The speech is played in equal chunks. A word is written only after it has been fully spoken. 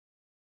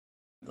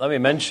let me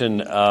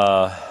mention,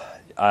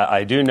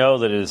 I do know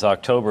that it is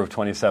October of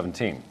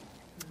 2017.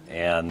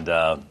 And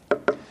the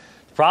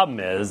problem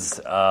is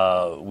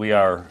we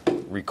are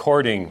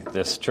recording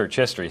this church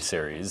history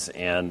series,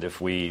 and if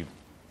we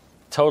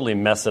totally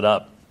mess it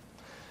up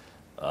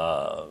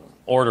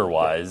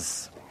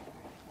order-wise,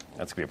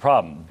 that's going to be a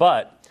problem.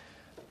 But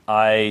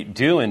I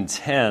do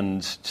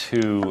intend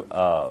to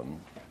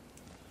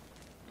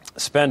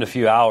spend a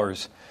few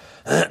hours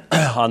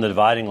on the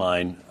dividing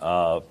line,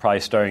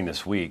 probably starting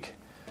this week,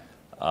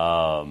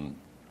 talking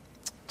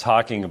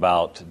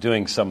about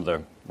doing some of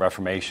the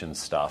Reformation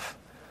stuff.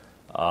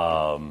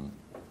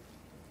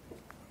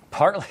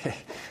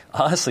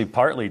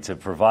 Partly to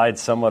provide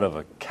somewhat of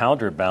a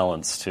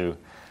counterbalance to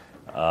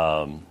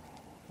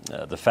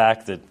the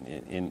fact that,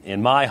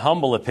 in my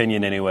humble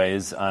opinion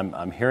anyways,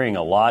 I'm hearing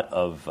a lot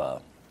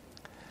of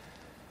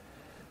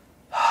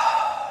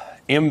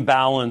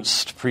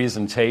imbalanced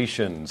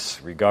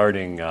presentations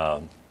regarding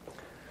the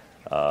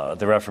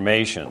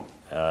Reformation,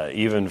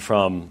 even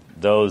from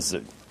those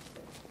that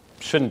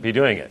shouldn't be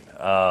doing it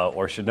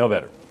or should know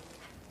better.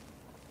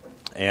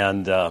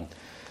 And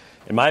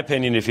in my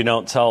opinion, if you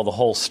don't tell the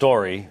whole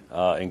story,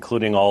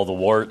 including all the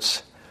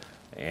warts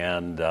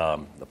and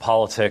the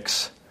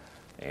politics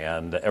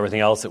and everything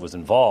else that was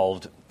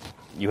involved,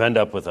 you end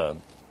up with a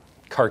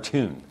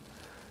cartoon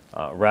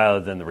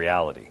rather than the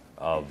reality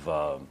of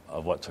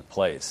what took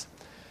place.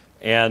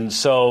 And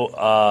so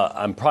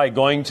I'm probably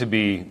going to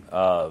be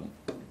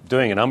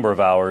doing a number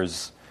of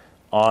hours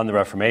on the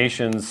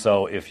Reformation.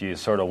 So if you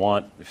sort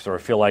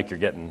of feel like you're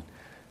getting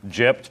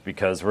gypped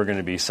because we're going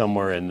to be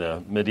somewhere in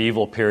the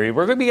medieval period,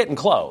 we're going to be getting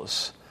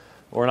close.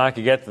 We're not going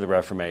to get to the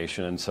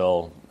Reformation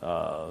until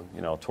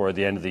toward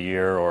the end of the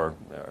year or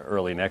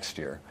early next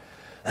year.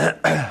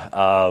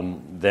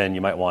 Then you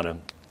might want to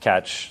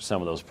catch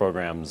some of those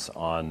programs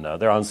on.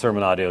 They're on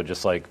SermonAudio,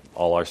 just like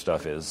all our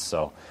stuff is.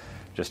 So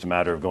just a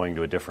matter of going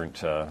to a different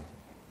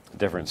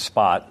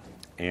spot,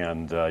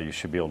 and you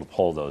should be able to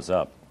pull those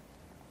up.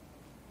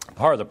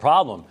 Part of the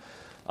problem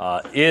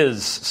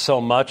is so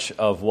much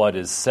of what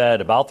is said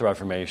about the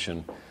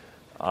Reformation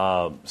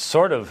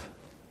sort of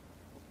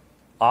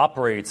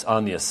operates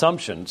on the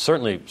assumption,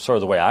 certainly sort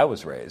of the way I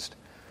was raised,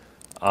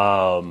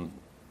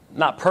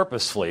 not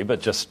purposefully,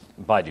 but just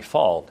by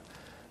default,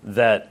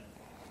 that,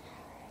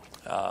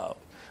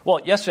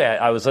 yesterday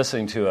I was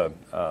listening to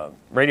a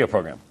radio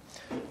program.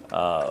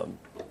 A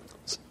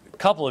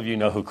couple of you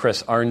know who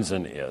Chris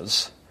Arnzen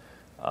is.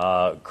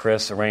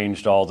 Chris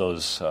arranged all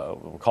those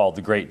called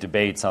the Great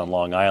Debates on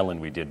Long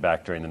Island we did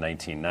back during the late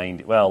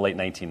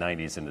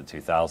 1990s into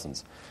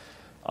 2000s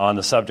on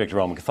the subject of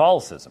Roman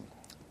Catholicism.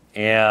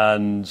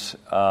 And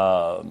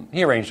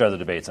he arranged other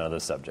debates on other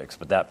subjects,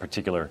 but that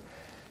particular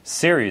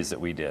series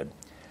that we did.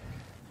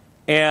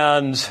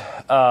 And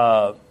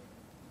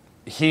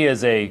he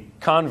is a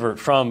convert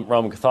from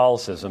Roman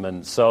Catholicism,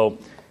 and so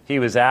he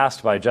was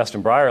asked by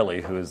Justin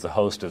Brierley, who is the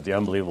host of the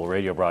unbelievable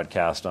radio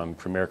broadcast on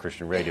Premier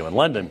Christian Radio in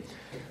London,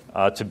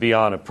 to be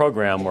on a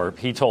program where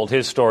he told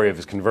his story of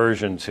his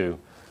conversion to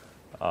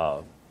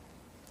out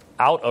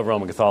of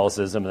Roman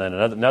Catholicism, and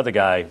then another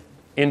guy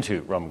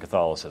into Roman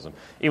Catholicism.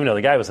 Even though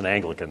the guy was an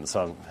Anglican,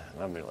 so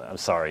I'm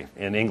sorry,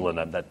 in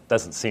England that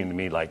doesn't seem to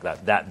me like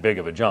that big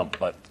of a jump.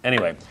 But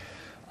anyway,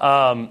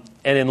 and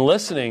in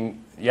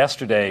listening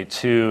yesterday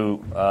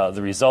to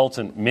the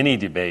resultant mini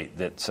debate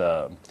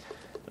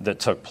that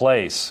took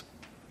place,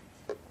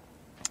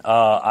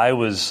 I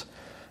was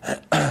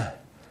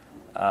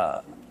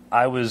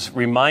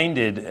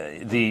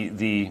reminded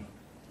the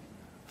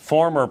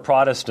former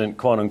Protestant,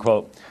 quote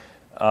unquote,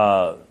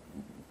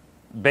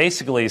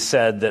 basically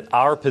said that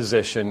our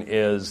position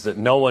is that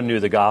no one knew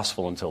the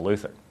gospel until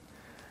Luther.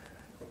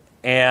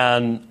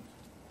 And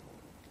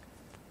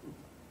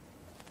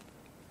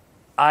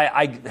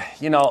that's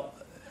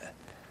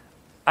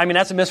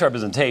a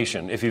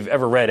misrepresentation. If you've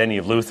ever read any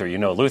of Luther, you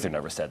know Luther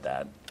never said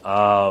that.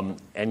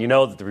 And you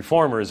know that the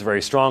Reformers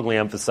very strongly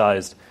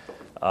emphasized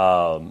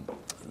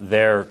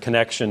their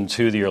connection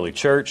to the early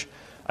church.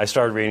 I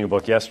started reading a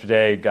book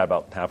yesterday, got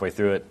about halfway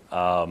through it,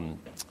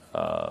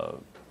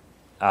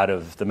 out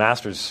of the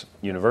Master's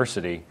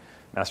University,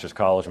 Master's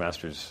College,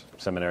 Master's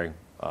Seminary,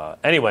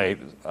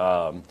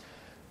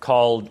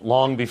 called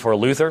Long Before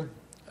Luther.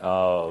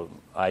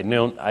 I'd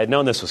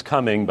known this was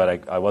coming,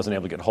 but I wasn't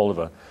able to get hold of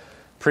a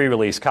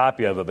pre-release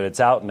copy of it, but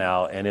it's out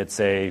now, and it's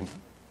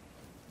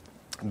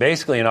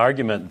basically an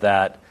argument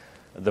that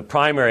the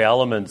primary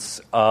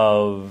elements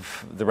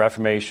of the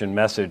Reformation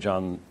message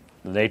on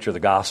the nature of the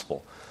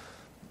gospel,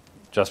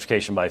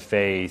 justification by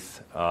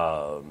faith,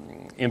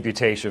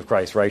 imputation of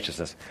Christ's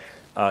righteousness,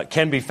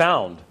 can be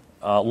found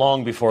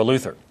long before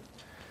Luther.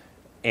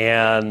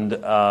 And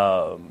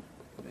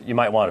you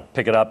might want to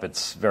pick it up.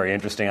 It's very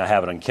interesting. I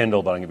have it on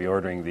Kindle, but I'm going to be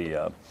ordering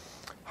the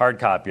hard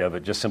copy of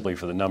it just simply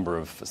for the number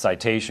of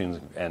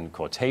citations and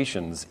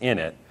quotations in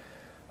it.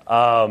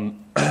 By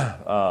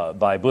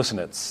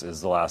Busenitz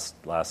is the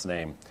last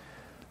name.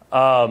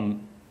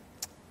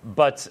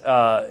 But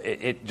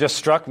it just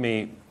struck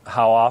me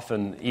how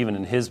often, even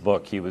in his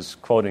book, he was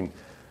quoting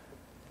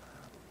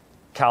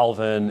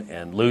Calvin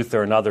and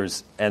Luther and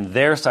others, and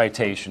their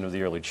citation of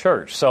the early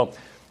church. So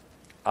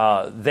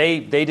they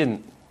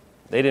didn't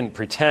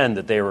pretend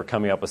that they were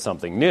coming up with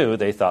something new.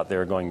 They thought they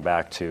were going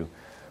back to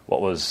what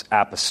was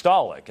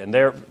apostolic. And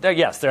their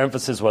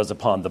emphasis was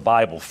upon the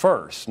Bible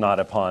first, not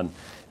upon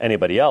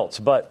anybody else.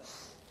 But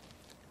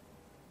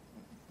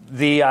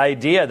the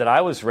idea that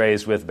I was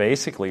raised with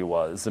basically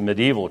was the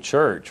medieval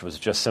church was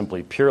just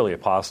simply purely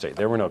apostate.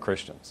 There were no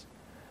Christians.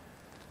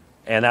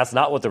 And that's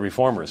not what the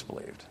Reformers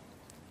believed.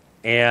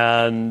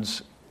 And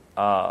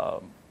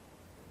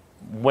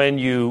when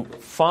you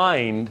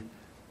find,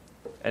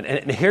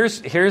 and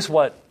here's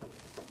what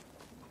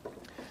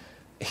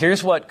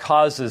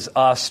causes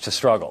us to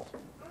struggle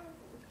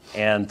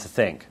and to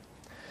think.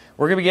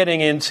 We're going to be getting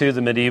into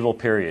the medieval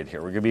period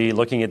here. We're going to be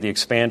looking at the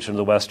expansion of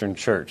the Western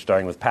Church,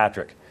 starting with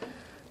Patrick,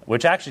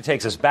 which actually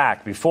takes us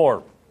back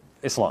before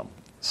Islam.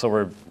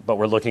 But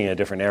we're looking at a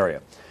different area.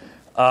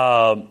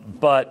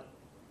 But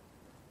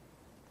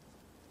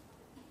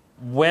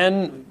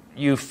when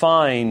you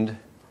find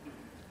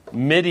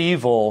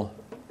medieval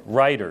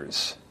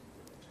writers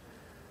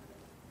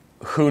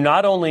who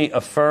not only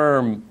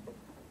affirm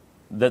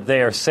that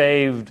they are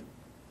saved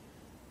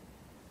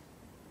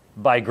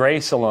by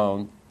grace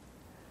alone,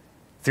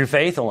 through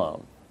faith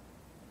alone,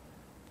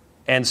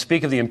 and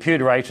speak of the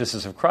imputed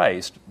righteousness of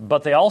Christ,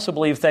 but they also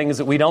believe things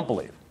that we don't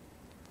believe.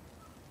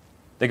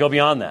 They go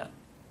beyond that.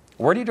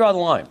 Where do you draw the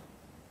line?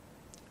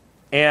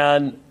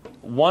 And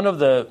one of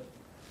the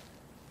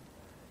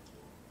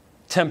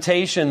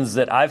temptations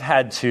that I've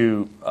had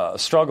to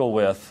struggle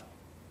with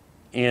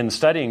in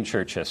studying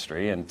church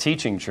history and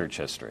teaching church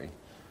history,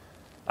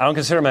 I don't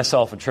consider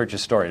myself a church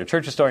historian. A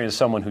church historian is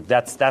someone who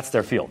that's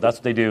their field. That's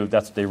what they do.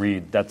 That's what they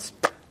read.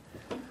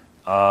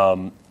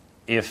 I'm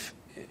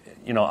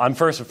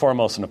first and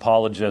foremost an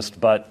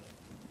apologist, but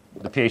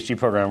the PhD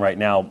program right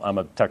now, I'm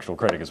a textual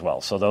critic as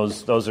well. So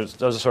those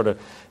are sort of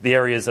the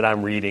areas that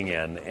I'm reading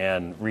in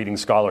and reading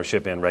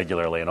scholarship in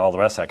regularly and all the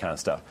rest of that kind of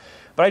stuff.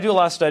 But I do a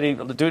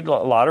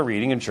lot of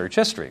reading in church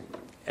history,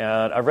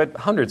 and I've read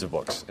hundreds of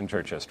books in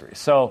church history.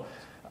 So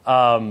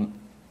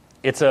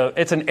it's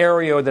an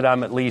area that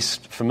I'm at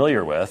least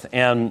familiar with,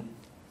 and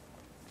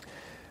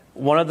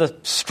one of the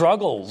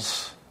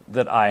struggles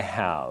that I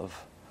have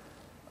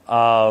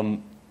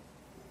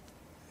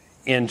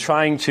in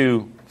trying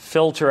to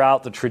filter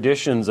out the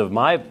traditions of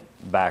my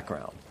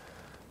background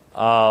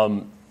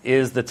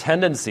is the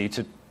tendency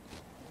to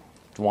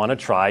want to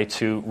try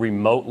to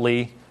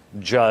remotely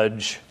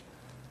judge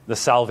the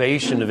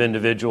salvation of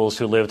individuals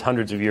who lived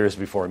hundreds of years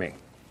before me,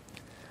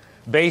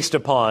 based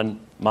upon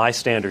my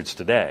standards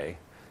today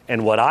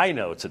and what I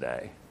know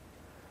today.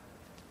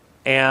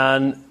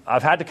 And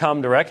I've had to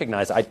come to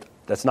recognize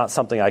that's not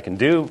something I can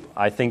do.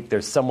 I think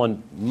there's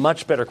someone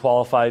much better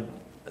qualified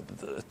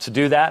to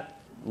do that.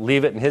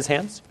 Leave it in his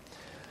hands.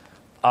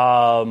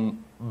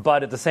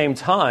 But at the same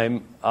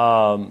time,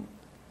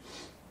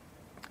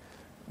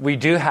 we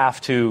do have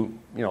to,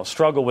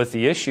 struggle with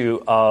the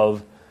issue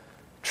of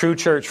true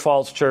church,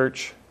 false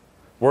church.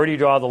 Where do you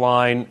draw the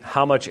line?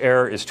 How much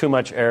error is too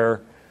much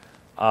error?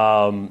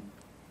 And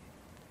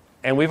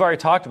we've already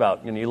talked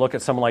about, you look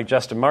at someone like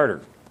Justin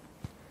Martyr.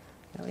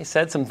 He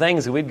said some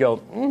things that we'd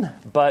go,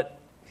 but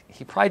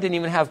he probably didn't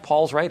even have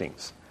Paul's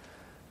writings.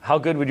 How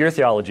good would your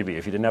theology be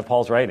if you didn't have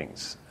Paul's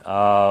writings?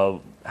 Where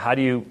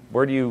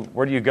do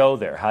you go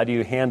there? How do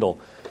you handle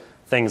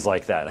things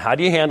like that? How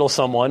do you handle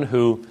someone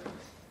who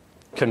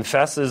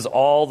confesses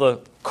all the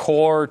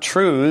core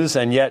truths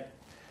and yet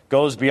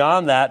goes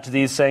beyond that to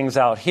these things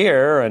out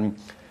here?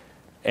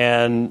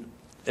 And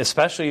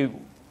especially,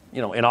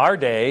 in our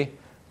day,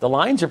 the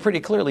lines are pretty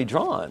clearly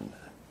drawn.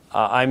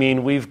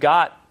 We've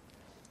got,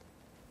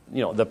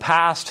 the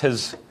past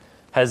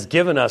has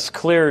given us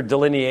clear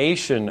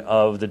delineation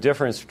of the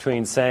difference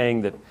between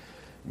saying that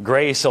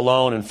grace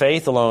alone and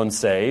faith alone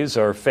saves,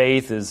 or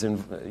faith is,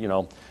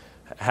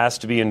 has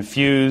to be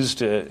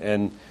infused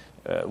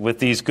with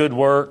these good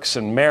works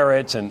and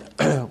merit, and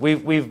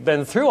we've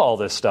been through all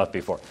this stuff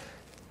before.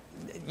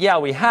 Yeah,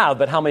 we have,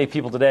 but how many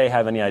people today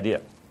have any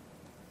idea?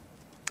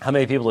 How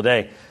many people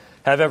today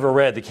have ever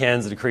read the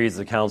Canons and Decrees of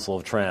the Council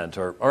of Trent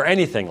or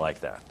anything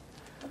like that?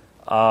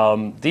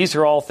 These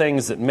are all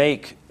things that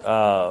make... it's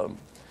one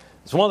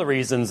of the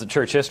reasons that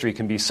church history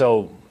can be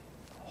so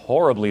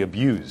horribly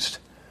abused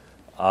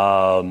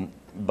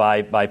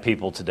by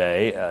people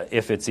today,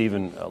 if it's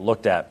even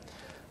looked at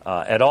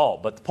all.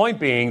 But the point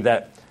being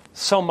that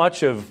so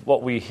much of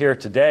what we hear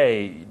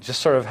today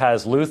just sort of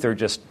has Luther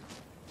just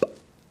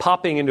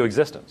popping into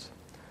existence.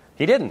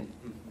 He didn't.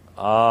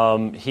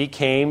 He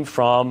came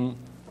from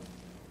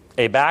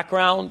a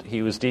background.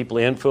 He was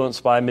deeply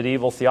influenced by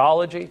medieval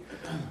theology.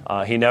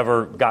 He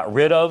never got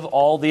rid of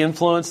all the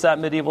influence that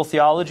medieval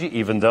theology,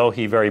 even though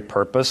he very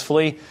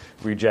purposefully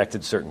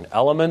rejected certain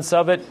elements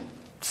of it.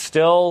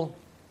 Still,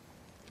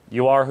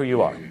 you are who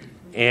you are.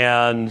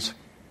 And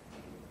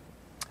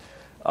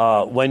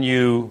when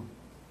you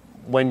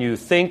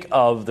think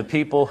of the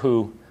people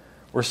who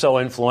were so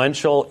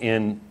influential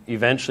in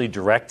eventually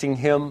directing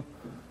him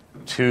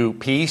to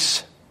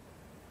peace,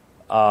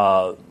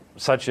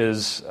 such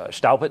as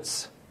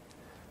Staupitz,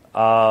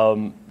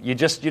 you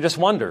just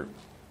wonder,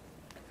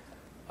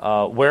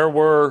 where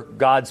were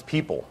God's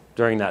people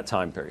during that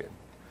time period?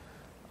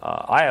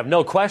 I have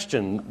no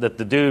question that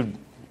the dude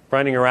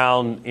running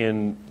around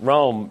in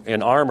Rome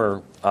in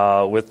armor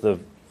with the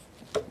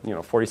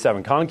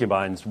 47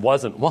 concubines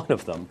wasn't one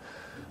of them.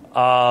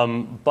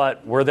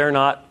 But were there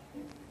not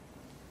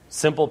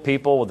simple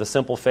people with a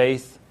simple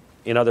faith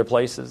in other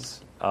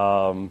places?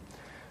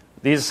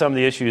 These are some of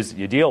the issues that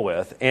you deal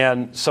with.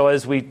 And so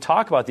as we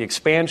talk about the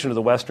expansion of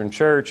the Western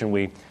Church, and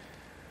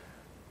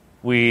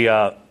we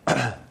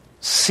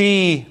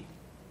see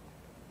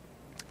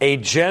a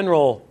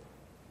general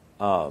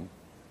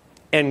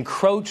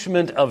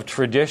encroachment of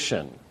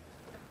tradition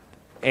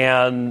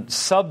and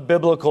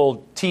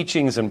sub-biblical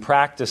teachings and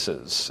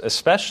practices,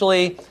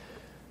 especially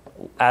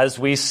as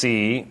we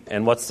see,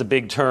 and what's the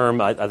big term?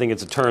 I think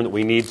it's a term that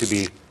we need to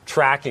be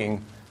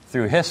tracking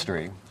through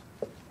history,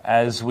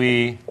 as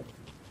we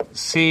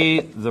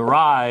see the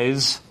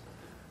rise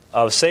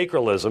of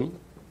sacralism,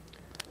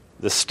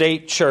 the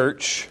state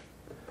church,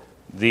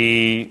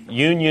 the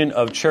union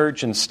of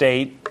church and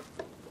state,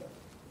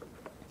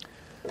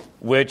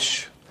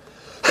 which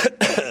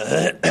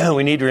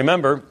we need to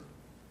remember,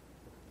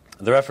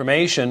 the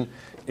Reformation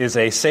is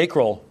a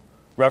sacral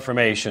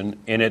Reformation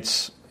in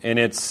its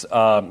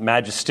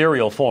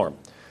magisterial form.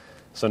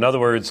 So in other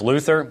words,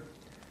 Luther,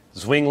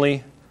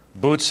 Zwingli,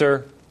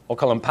 Butzer,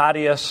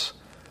 Oecolampadius,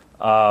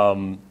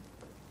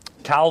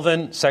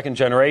 Calvin, second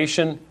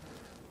generation,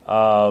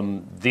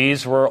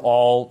 these were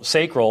all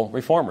sacral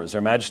reformers.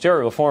 They're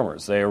magisterial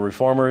reformers. They are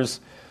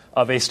reformers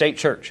of a state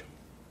church.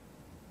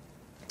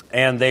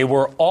 And they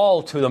were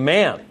all to the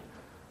man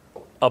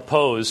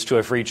opposed to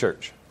a free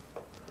church,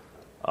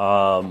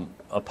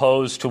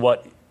 opposed to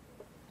what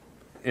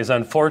is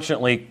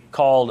unfortunately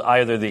called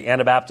either the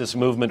Anabaptist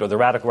movement or the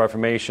Radical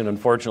Reformation.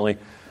 Unfortunately,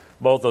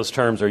 both those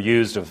terms are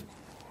used of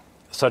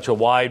such a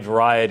wide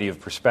variety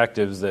of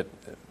perspectives that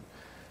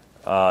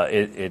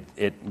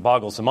it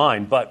boggles the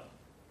mind. But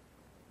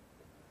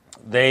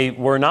they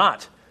were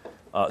not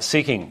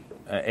seeking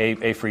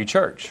a free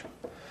church.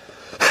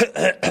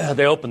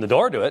 They opened the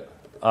door to it.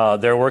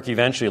 Their work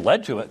eventually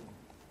led to it.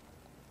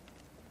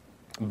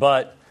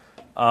 But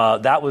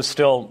that was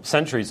still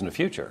centuries in the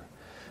future.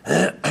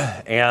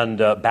 And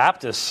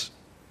Baptists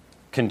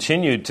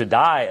continued to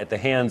die at the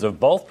hands of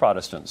both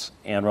Protestants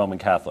and Roman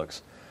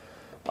Catholics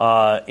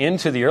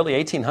into the early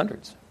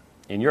 1800s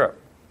in Europe.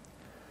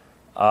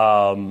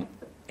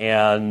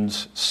 And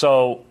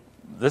so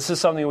this is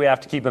something we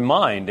have to keep in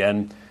mind.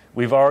 And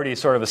we've already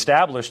sort of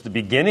established the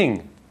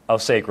beginning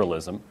of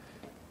sacralism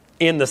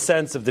in the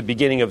sense of the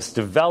beginning of its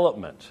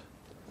development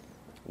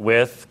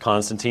with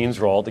Constantine's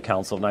role at the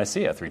Council of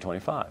Nicaea,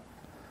 325.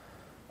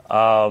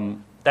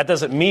 That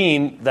doesn't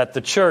mean that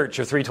the church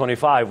of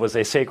 325 was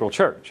a sacral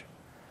church.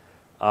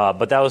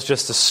 But that was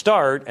just a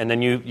start, and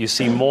then you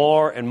see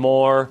more and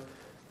more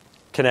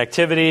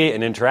connectivity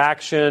and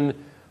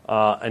interaction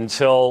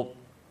until,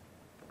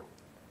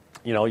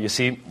 you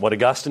see what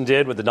Augustine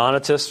did with the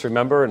Donatists,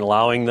 remember, and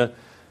allowing the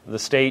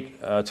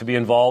state to be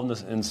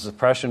involved in the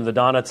suppression of the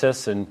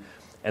Donatists, and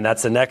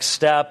that's the next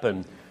step.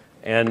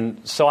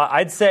 And so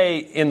I'd say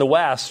in the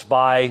West,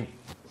 by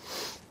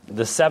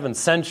the 7th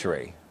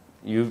century,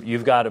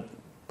 you've got a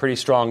pretty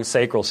strong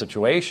sacral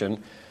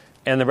situation,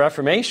 and the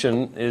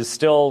Reformation is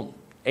still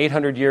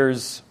 800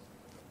 years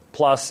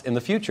plus in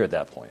the future at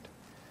that point.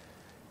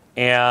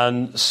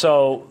 And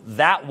so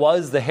that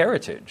was the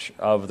heritage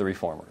of the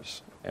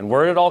Reformers. And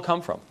where did it all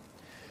come from?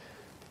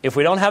 If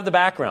we don't have the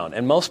background,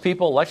 and most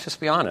people, let's just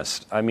be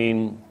honest, I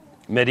mean,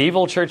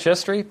 medieval church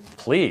history,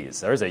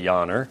 please, there's a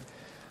yawner.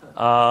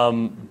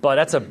 But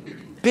that's a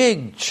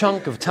big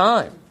chunk of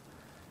time.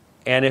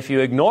 And if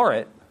you ignore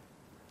it,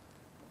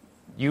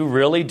 you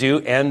really do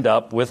end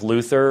up with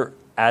Luther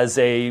as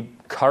a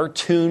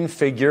cartoon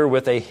figure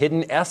with a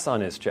hidden S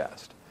on his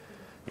chest.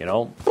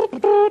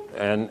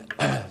 And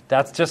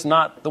that's just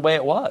not the way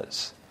it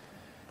was.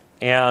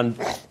 And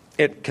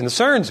it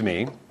concerns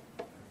me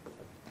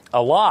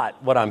a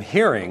lot what I'm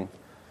hearing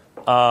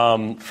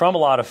from a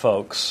lot of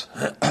folks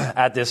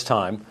at this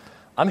time.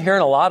 I'm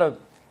hearing a lot of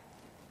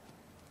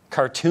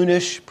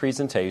cartoonish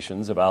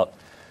presentations about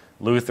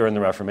Luther and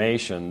the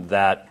Reformation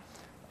that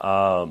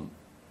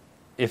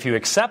if you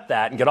accept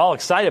that and get all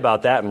excited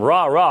about that and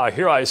rah, rah,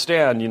 here I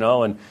stand,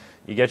 and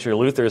you get your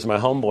Luther's my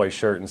homeboy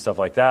shirt and stuff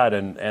like that,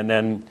 and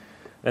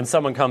then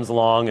someone comes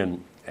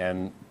along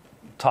and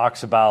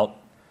talks about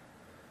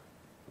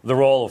the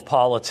role of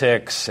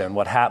politics and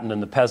what happened in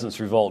the Peasants'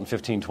 Revolt in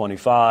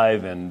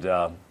 1525 and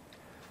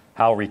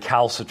how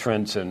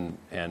recalcitrant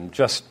and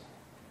just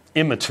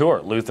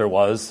immature Luther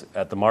was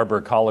at the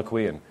Marburg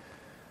Colloquy, and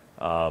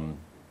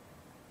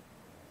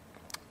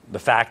the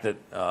fact that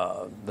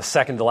the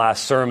second to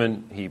last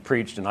sermon he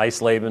preached in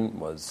Eisleben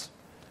was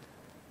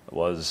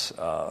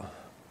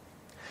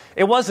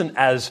it wasn't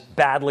as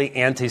badly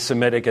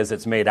anti-Semitic as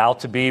it's made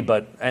out to be,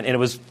 and it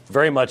was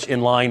very much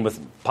in line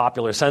with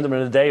popular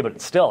sentiment of the day,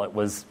 but still it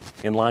was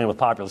in line with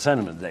popular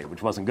sentiment of the day,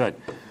 which wasn't good.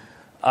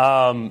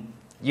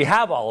 you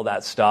have all of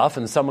that stuff,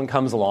 and someone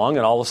comes along,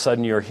 and all of a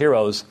sudden your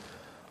heroes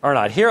are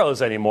not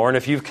heroes anymore. And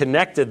if you've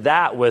connected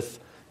that with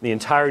the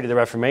entirety of the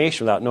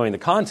Reformation without knowing the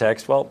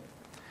context, well,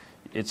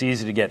 it's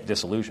easy to get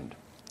disillusioned.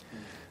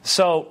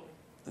 So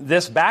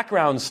this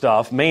background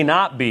stuff may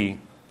not be,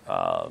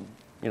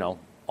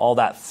 all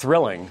that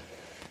thrilling,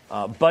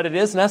 but it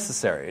is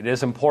necessary. It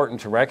is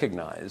important to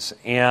recognize.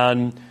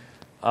 And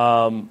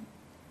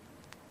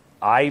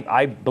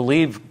I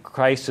believe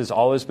Christ has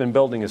always been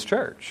building his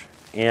church.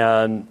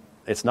 And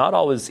it's not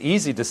always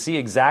easy to see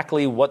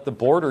exactly what the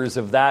borders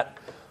of that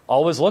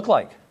always look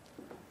like.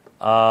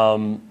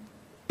 Here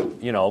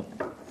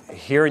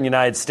in the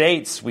United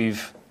States,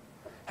 we've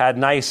had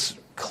nice,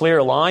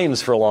 clear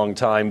lines for a long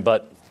time,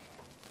 but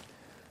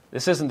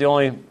this isn't the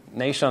only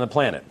nation on the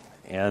planet.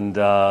 And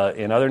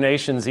in other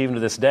nations, even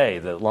to this day,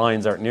 the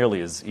lines aren't nearly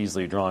as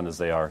easily drawn as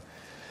they are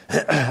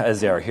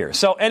here.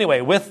 So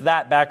anyway, with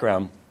that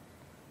background,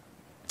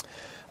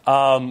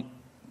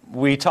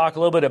 we talk a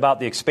little bit about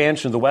the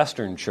expansion of the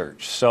Western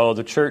church. So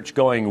the church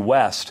going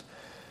west.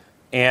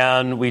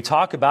 And we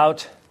talk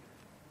about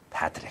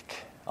Patrick.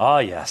 Oh,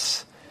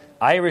 yes.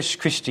 Irish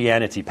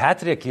Christianity.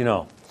 Patrick,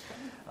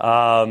 Patrick,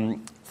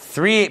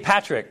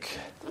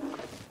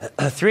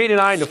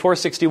 389 to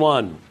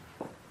 461.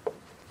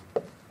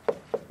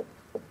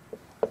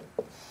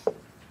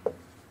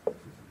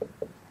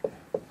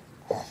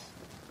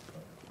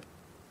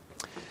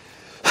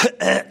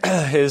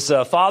 His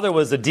father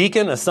was a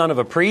deacon, a son of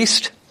a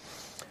priest.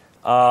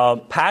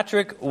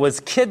 Patrick was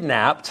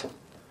kidnapped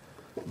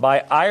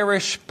by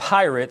Irish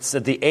pirates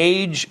at the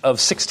age of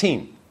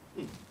 16.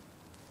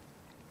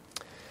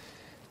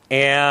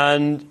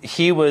 And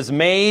he was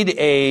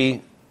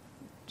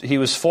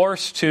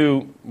forced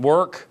to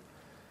work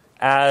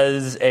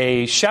as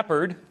a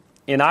shepherd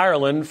in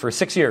Ireland for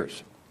 6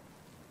 years.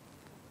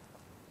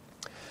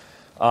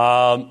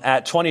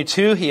 At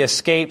 22, he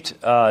escaped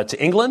to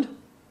England.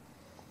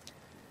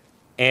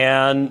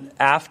 And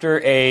after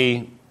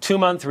a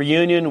 2-month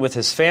reunion with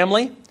his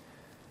family,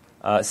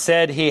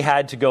 said he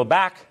had to go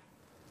back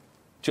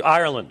to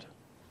Ireland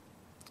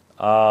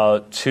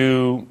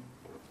to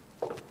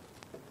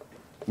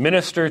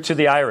minister to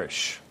the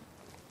Irish.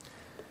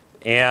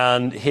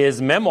 And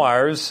his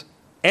memoirs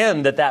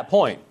end at that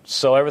point.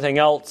 So everything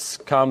else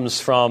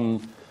comes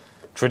from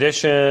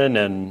tradition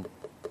and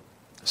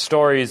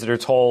stories that are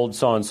told,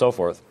 so on and so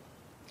forth,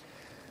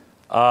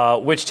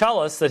 which tell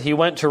us that he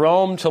went to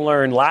Rome to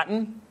learn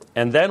Latin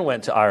and then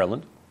went to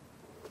Ireland.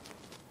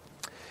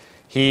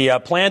 He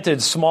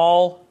planted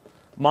small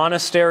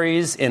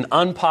monasteries in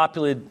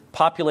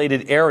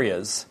unpopulated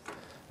areas,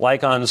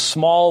 like on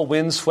small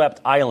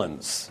windswept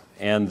islands.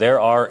 And there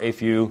are a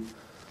few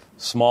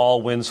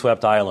small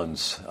windswept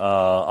islands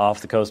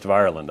off the coast of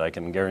Ireland. I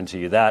can guarantee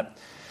you that.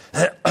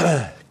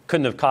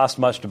 Couldn't have cost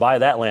much to buy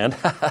that land.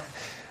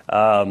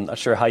 Not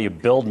sure how you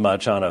build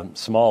much on a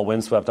small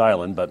windswept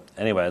island, but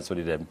anyway, that's what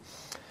he did.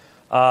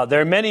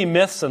 There are many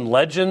myths and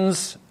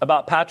legends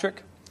about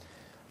Patrick.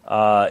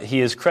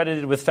 He is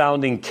credited with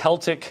founding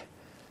Celtic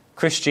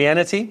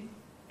Christianity,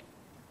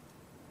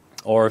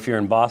 or if you're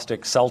in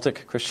Boston,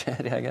 Celtic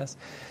Christianity, I guess,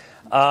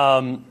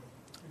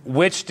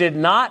 which did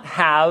not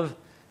have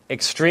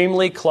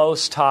extremely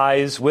close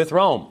ties with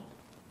Rome.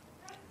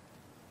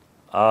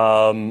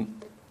 And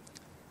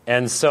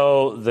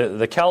so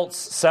the Celts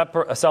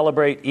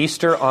celebrate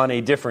Easter on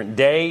a different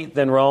day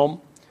than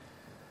Rome.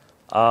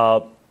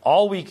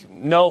 All we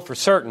know for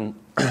certain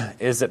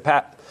is that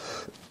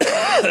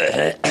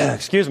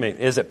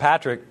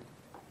Patrick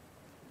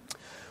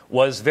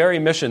was very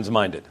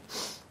missions-minded,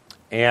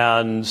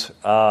 and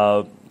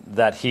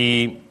that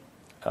he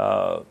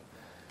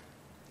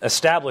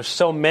established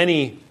so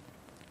many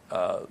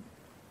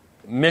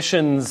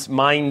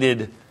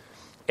missions-minded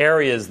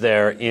areas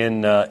there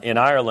in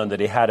Ireland that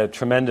he had a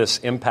tremendous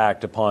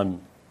impact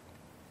upon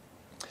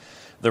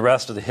the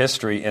rest of the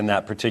history in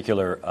that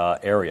particular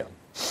area.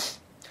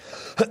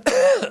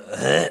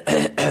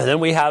 Then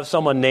we have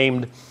someone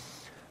named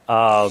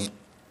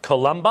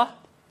Columba.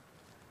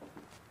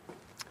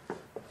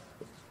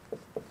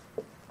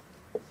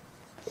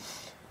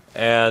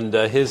 And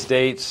his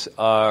dates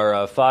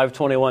are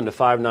 521 to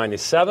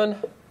 597.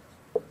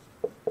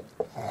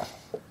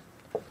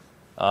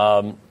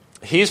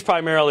 He's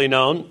primarily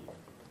known.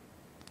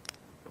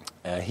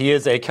 He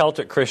is a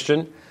Celtic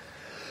Christian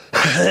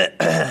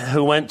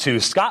who went to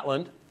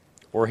Scotland,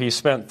 where he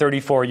spent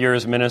 34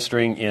 years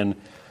ministering in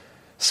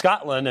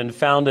Scotland and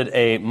founded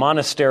a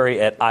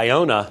monastery at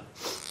Iona,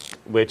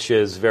 which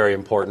is very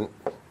important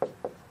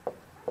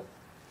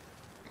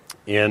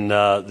in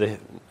the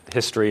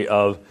history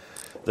of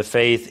the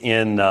faith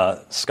in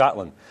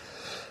Scotland.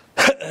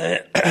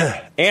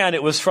 And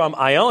it was from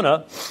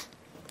Iona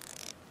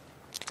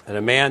that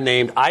a man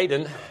named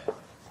Aidan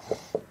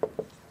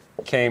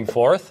came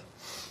forth.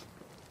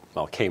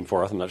 Well, came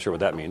forth, I'm not sure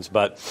what that means,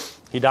 but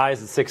he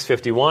dies at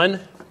 651.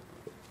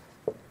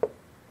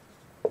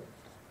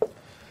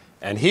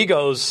 And he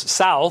goes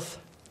south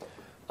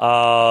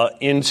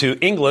into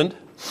England,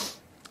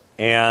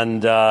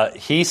 and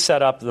he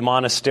set up the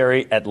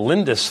monastery at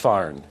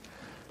Lindisfarne,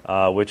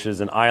 which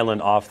is an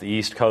island off the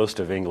east coast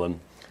of England,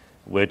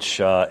 which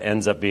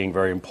ends up being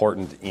very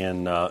important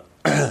in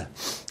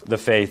the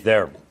faith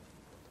there.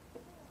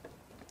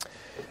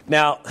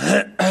 Now,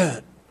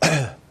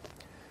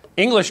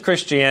 English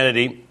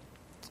Christianity,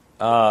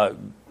 in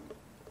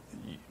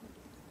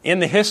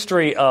the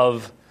history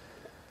of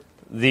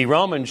the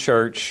Roman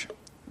Church,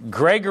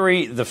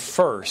 Gregory the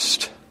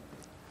First,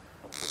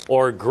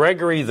 or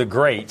Gregory the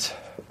Great,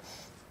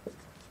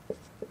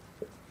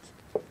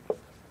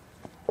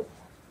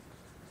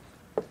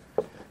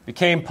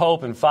 became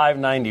Pope in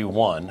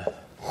 591.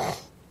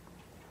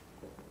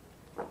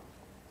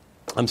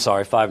 I'm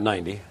sorry,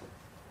 590.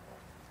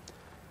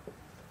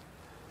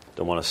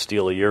 Don't want to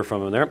steal a year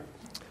from him there.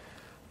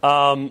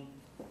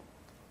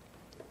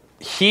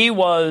 He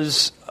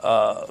was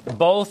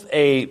both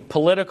a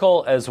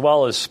political as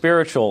well as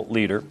spiritual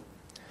leader.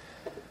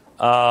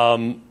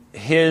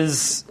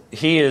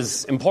 He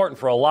is important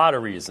for a lot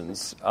of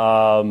reasons.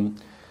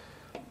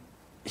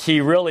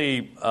 He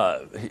really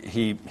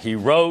he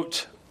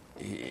wrote.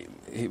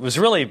 He was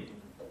really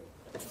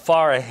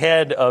far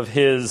ahead of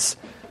his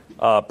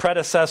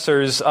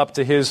predecessors up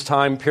to his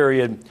time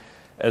period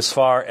as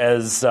far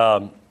as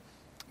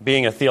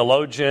being a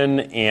theologian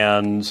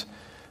and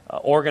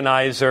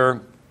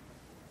organizer.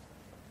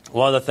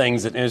 One of the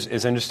things that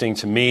is interesting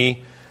to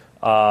me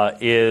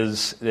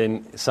is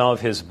in some of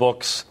his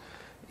books,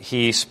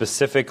 he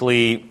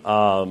specifically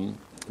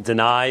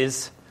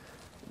denies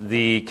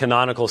the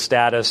canonical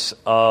status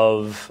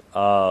of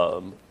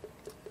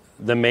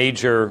the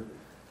major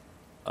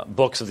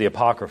books of the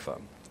Apocrypha.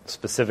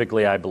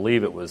 Specifically, I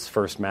believe it was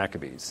First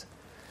Maccabees.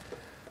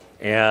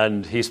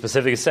 And he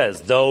specifically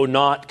says, though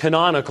not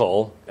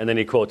canonical, and then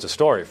he quotes a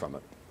story from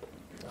it.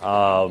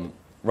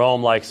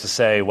 Rome likes to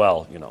say,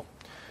 well,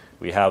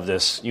 we have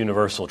this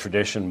universal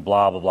tradition,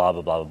 blah, blah, blah,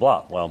 blah, blah,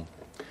 blah, blah. Well,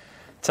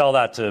 tell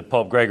that to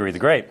Pope Gregory the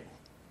Great.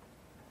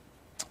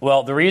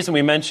 Well, the reason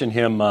we mention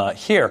him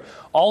here,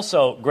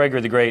 also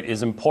Gregory the Great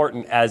is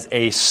important as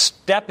a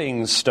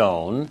stepping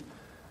stone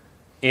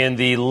in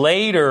the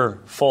later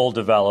full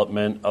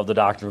development of the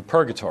doctrine of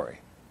purgatory.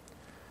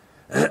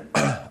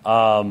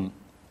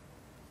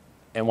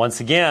 And once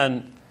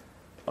again,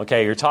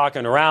 okay, you're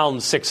talking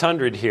around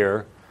 600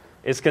 here.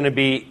 It's going to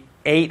be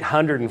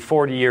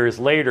 840 years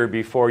later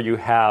before you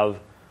have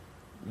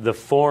the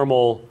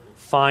formal,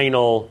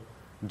 final,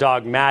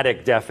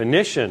 dogmatic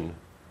definition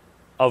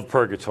of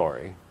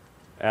purgatory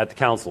at the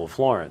Council of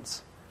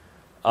Florence.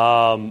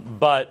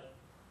 But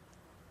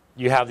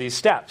you have these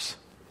steps.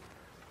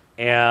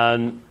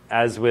 And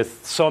as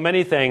with so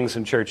many things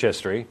in church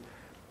history,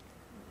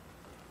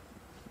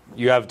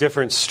 you have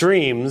different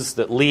streams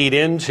that lead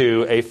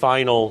into a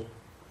final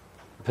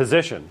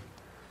position.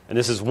 And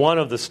this is one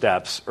of the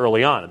steps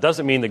early on. It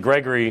doesn't mean that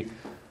Gregory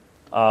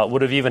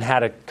would have even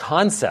had a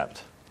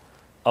concept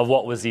of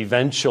what was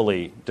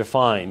eventually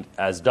defined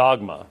as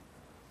dogma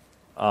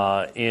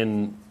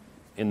in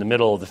the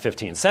middle of the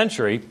 15th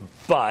century,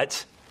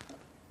 but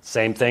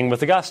same thing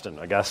with Augustine.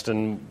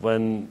 Augustine,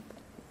 when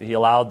he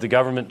allowed the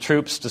government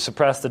troops to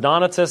suppress the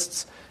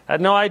Donatists, had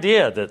no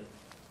idea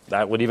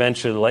that would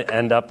eventually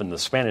end up in the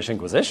Spanish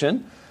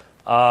Inquisition.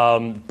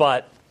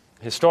 But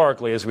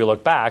historically, as we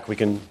look back, we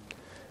can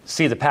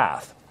see the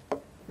path.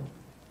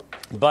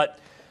 But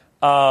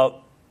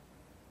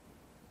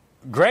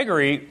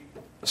Gregory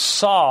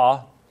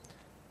saw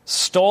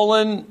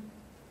stolen,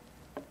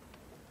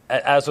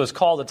 as was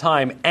called at the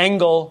time,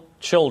 Angle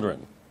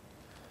children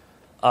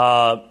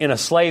in a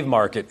slave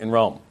market in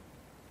Rome.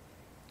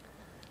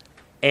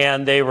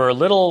 And they were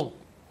little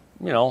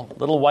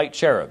white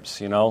cherubs,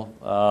 They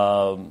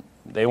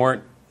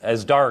weren't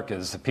as dark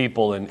as the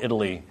people in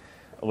Italy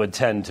would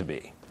tend to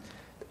be.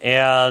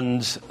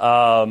 And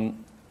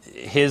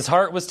his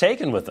heart was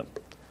taken with them.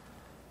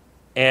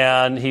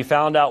 And he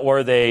found out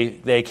where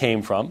they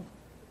came from.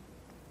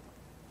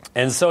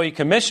 And so he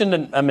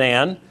commissioned a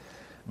man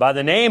by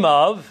the name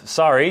of,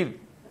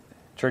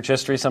 church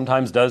history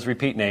sometimes does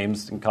repeat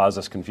names and cause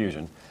us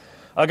confusion,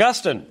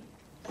 Augustine.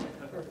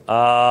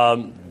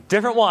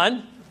 Different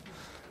one.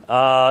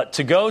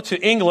 To go to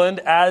England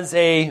as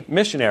a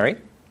missionary.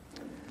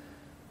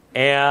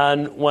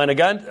 And when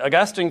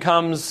Augustine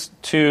comes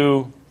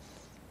to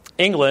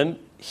England,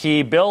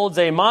 he builds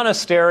a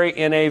monastery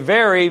in a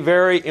very,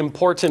 very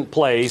important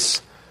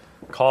place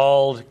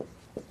called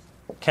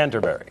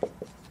Canterbury.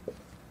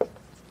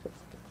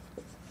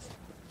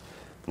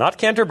 Not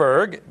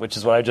Canterburg, which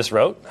is what I just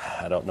wrote.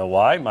 I don't know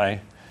why. My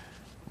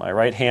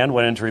right hand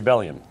went into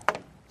rebellion.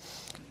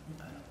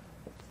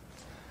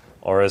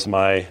 Or as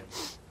my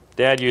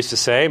dad used to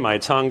say, my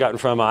tongue got in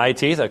front of my eye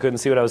teeth. I couldn't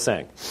see what I was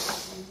saying.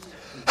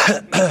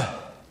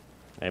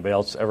 Anybody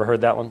else ever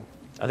heard that one?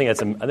 I think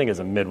it's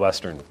a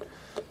Midwestern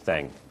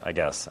thing, I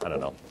guess. I don't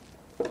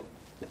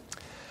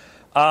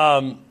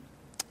know.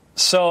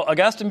 So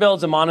Augustine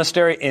builds a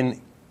monastery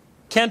in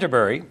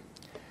Canterbury,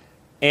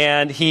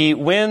 and he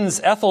wins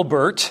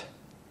Ethelbert,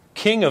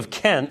 king of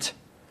Kent.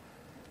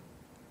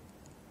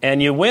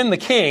 And you win the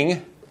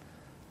king,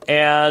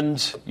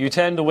 and you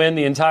tend to win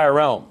the entire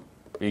realm.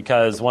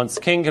 because once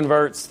the king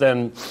converts,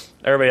 then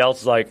everybody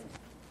else is like,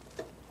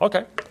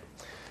 okay.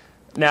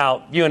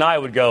 Now, you and I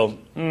would go,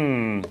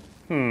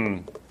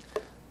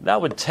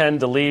 that would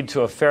tend to lead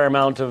to a fair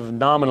amount of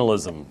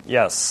nominalism.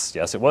 Yes,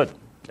 it would.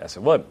 Yes,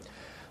 it would.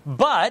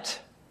 But,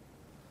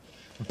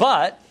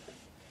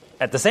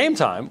 at the same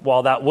time,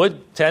 while that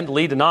would tend to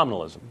lead to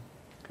nominalism,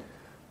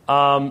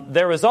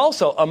 there is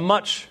also a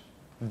much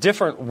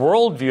different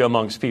worldview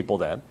amongst people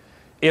then.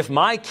 If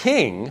my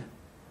king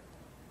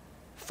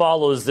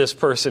follows this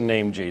person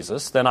named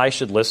Jesus, then I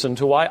should listen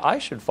to why I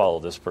should follow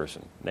this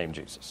person named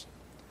Jesus.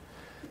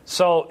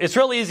 So it's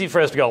really easy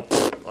for us to go,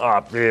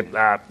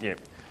 yeah.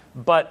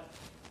 But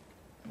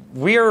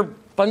we're a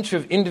bunch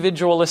of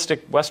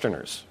individualistic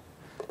Westerners.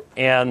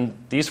 And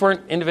these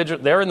weren't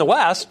individual, they're in the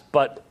West,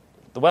 but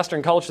the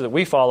Western culture that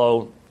we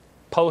follow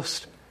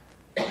post,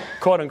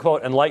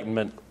 quote-unquote,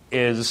 Enlightenment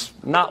is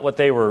not what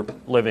they were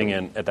living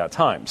in at that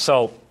time.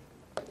 So,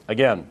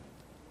 again,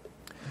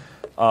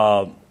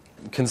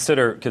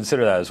 consider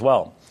that as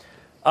well.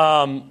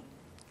 But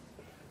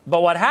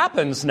what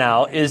happens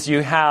now is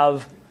you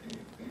have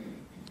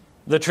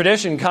the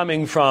tradition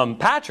coming from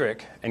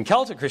Patrick and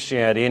Celtic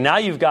Christianity, and now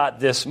you've got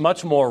this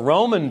much more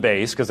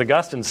Roman-based, because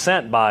Augustine's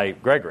sent by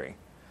Gregory,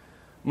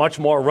 much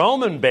more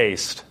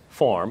Roman-based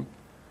form.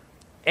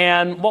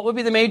 And what would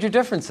be the major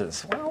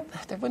differences? Well,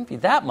 there wouldn't be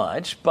that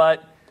much,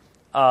 but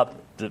how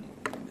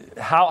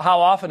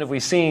often have we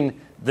seen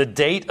the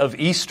date of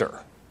Easter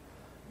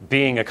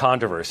being a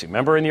controversy?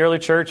 Remember in the early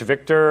church,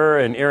 Victor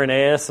and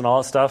Irenaeus and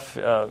all that stuff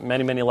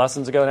many, many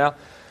lessons ago now?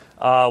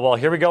 Well,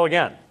 here we go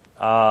again.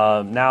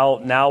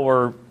 Now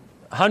we're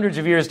hundreds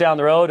of years down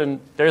the road, and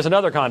there's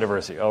another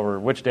controversy over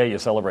which day you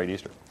celebrate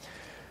Easter.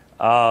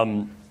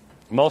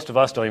 Most of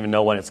us don't even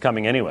know when it's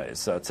coming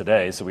anyways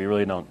today, so we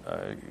really don't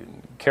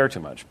care too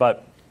much.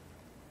 But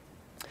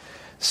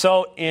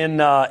so in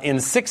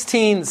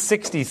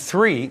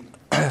 1663,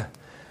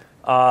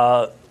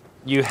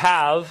 you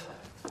have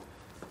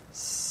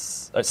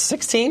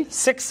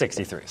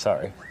 663.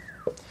 Sorry,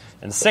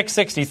 in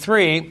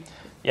 663,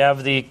 you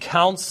have the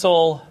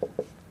Council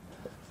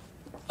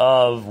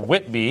of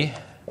Whitby,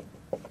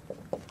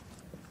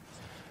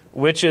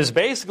 which is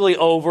basically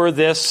over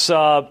this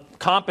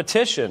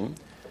competition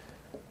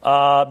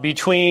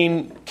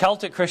between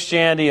Celtic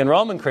Christianity and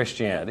Roman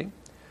Christianity.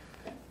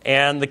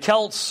 And the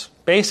Celts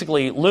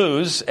basically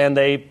lose, and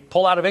they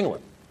pull out of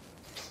England.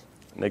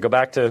 And they go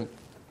back to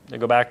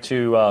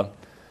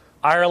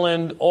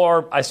Ireland,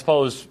 or I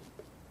suppose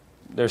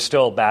there's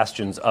still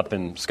bastions up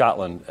in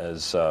Scotland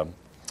as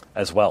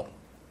well.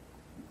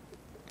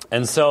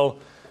 And so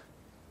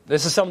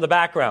this is some of the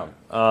background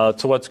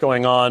to what's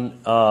going on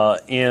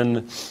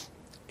in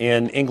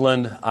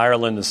England,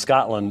 Ireland, and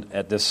Scotland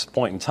at this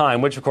point in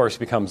time, which of course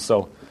becomes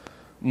so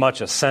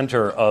much a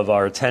center of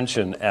our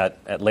attention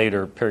at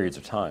later periods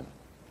of time.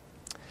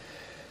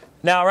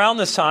 Now, around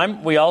this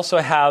time, we also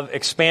have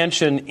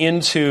expansion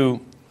into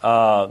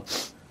the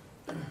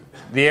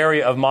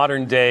area of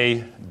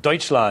modern-day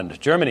Deutschland,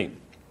 Germany.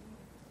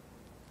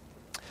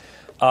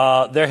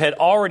 There had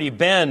already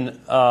been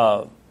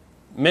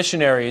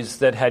missionaries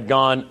that had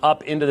gone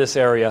up into this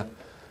area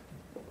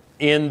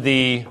in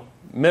the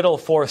middle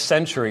 4th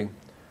century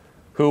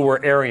who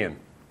were Arian.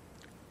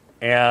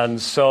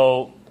 And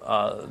so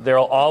there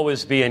will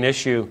always be an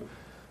issue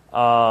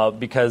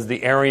because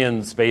the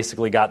Arians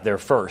basically got there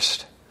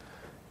first.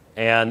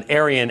 And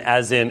Arian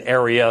as in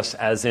Arius,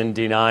 as in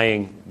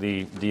denying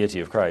the deity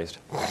of Christ.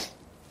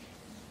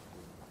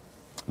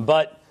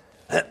 But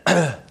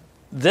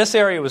this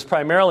area was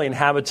primarily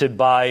inhabited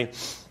by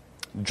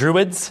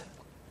Druids,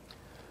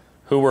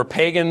 who were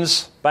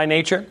pagans by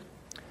nature.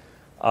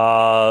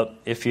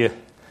 If you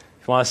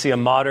want to see a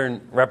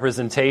modern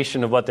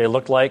representation of what they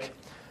looked like,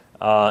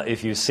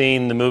 if you've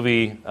seen the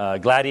movie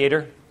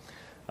Gladiator,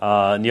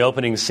 in the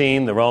opening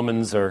scene, the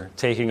Romans are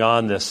taking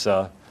on this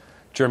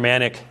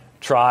Germanic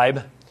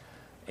tribe,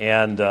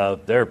 and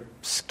they're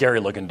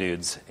scary-looking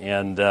dudes.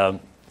 And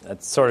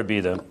that'd sort of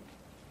be the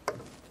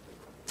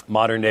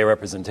modern-day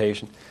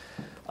representation.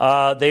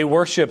 They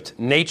worshipped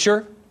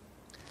nature,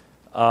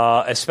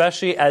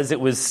 especially as it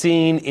was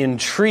seen in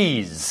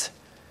trees,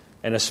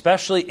 and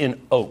especially in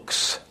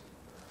oaks.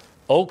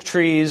 Oak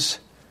trees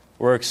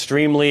were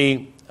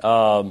extremely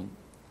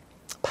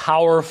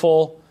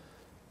powerful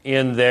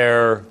in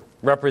their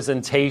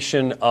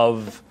representation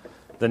of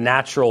the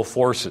natural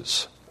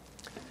forces.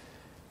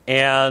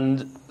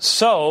 And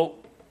so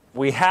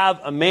we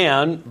have a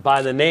man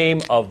by the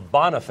name of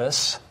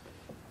Boniface.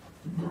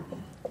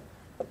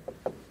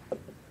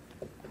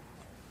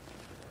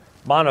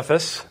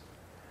 Boniface,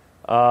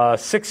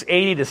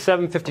 680 to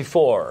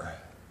 754.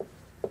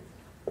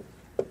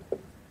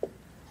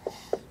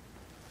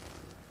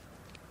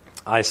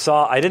 I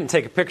didn't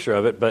take a picture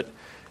of it, but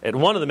at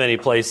one of the many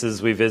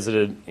places we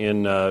visited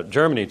in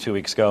Germany 2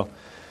 weeks ago,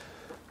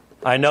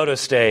 I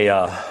noticed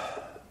a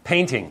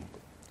painting.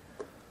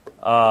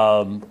 It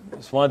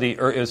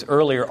was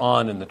earlier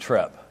on in the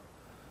trip.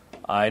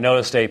 I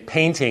noticed a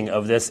painting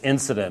of this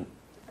incident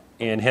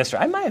in history.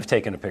 I might have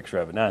taken a picture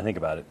of it now that I think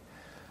about it.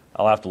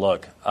 I'll have to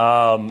look.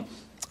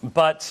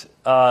 But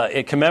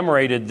it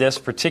commemorated this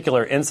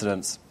particular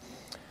incident.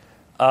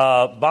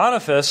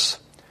 Boniface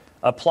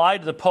applied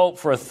to the Pope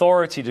for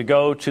authority to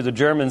go to the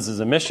Germans as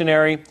a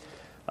missionary.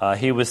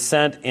 He was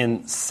sent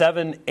in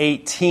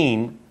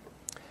 718.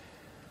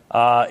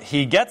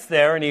 He gets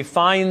there and he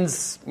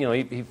finds,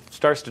 he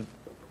starts to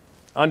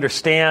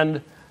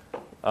understand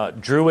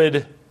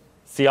Druid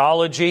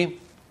theology.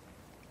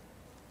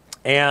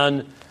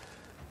 And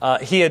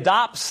he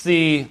adopts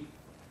the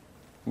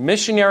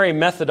missionary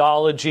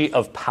methodology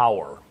of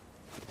power.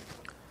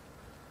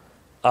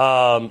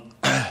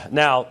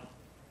 Now,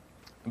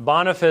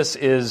 Boniface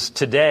is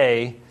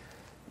today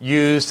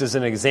used as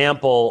an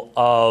example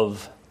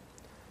of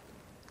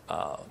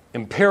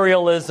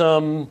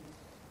imperialism,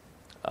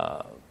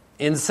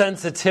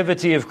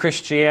 insensitivity of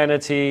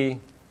Christianity,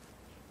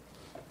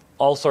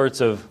 all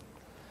sorts of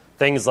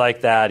things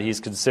like that. He's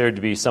considered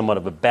to be somewhat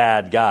of a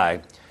bad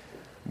guy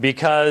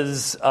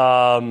because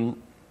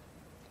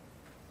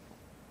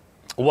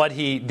what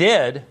he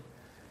did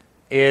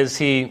is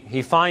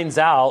he finds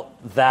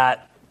out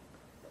that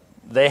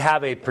they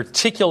have a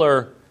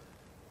particular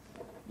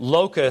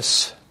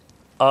locus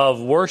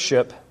of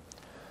worship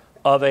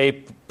of a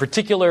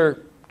particular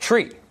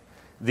tree,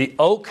 the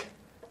oak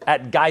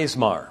at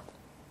Geismar.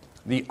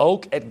 The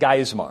oak at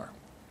Geismar.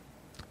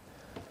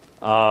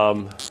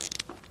 All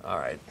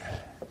right.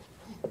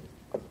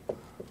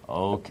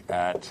 Oak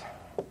at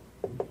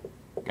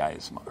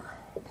Geismar.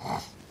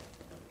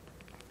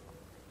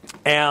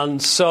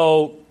 And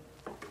so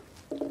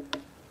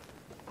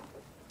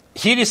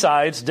he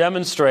decides to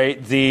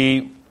demonstrate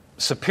the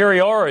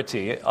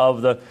superiority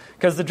of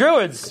because the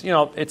Druids,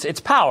 it's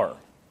power.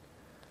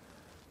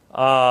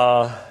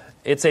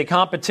 It's a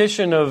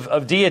competition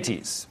of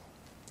deities.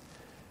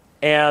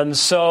 And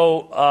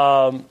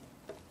so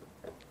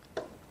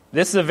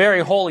this is a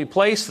very holy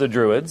place, the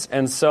Druids,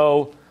 and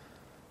so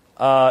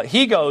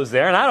he goes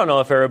there, and I don't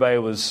know if everybody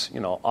was,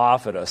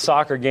 off at a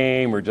soccer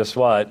game or just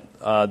what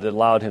that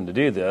allowed him to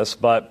do this,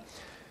 but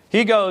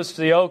he goes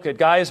to the oak at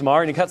Geismar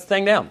and he cuts the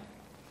thing down.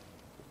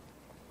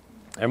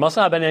 There must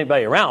not have been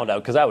anybody around,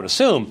 because I would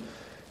assume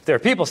if there were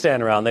people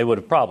standing around, they would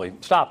have probably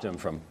stopped him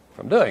from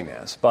doing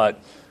this. But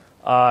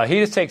he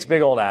just takes a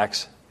big old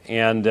axe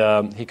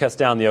and he cuts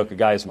down the oak at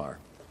Geismar.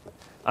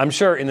 I'm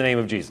sure in the name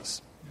of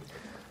Jesus.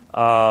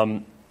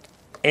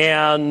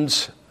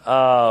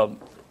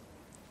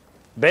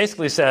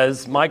 Basically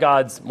says, my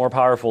God's more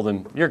powerful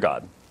than your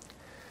God.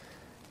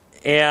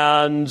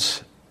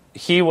 And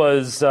he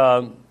was,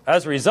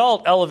 as a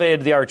result, elevated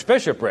to the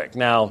archbishopric.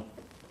 Now,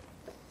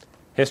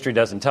 history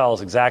doesn't tell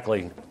us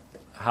exactly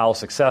how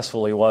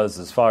successful he was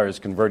as far as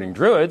converting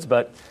Druids,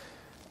 but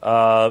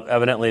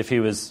evidently if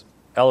he was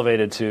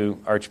elevated to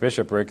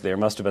archbishopric, there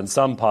must have been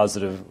some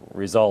positive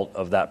result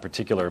of that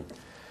particular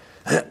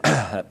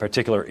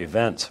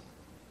event.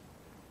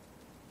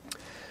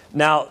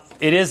 Now,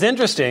 it is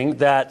interesting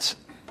that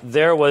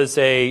there was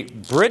a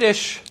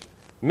British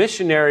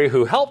missionary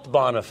who helped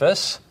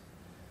Boniface,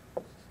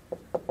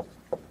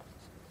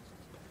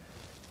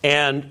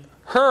 and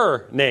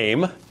her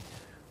name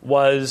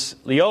was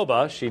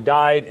Lioba. She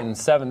died in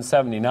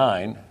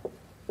 779.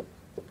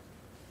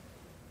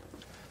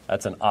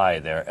 That's an I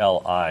there,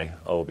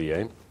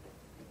 Lioba.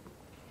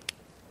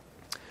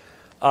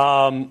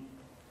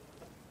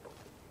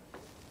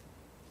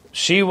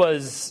 She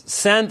was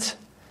sent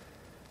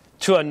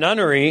to a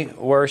nunnery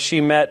where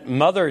she met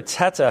Mother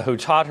Teta, who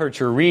taught her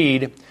to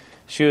read.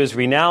 She was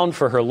renowned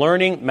for her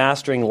learning,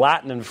 mastering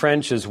Latin and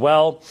French as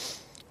well.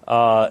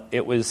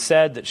 It was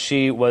said that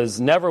she was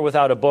never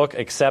without a book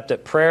except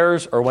at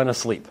prayers or when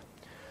asleep.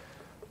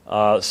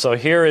 So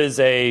here is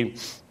a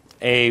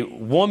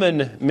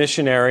woman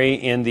missionary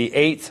in the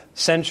 8th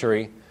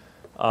century,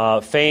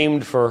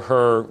 famed for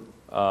her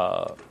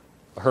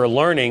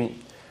learning,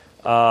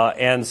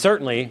 and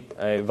certainly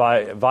a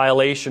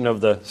violation of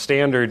the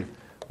standard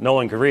no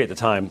one could read at the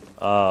time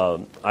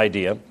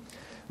idea.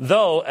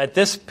 Though at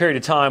this period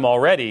of time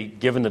already,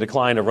 given the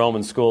decline of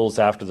Roman schools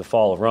after the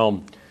fall of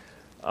Rome,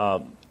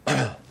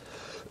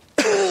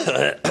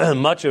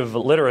 much of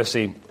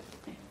literacy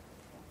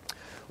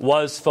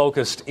was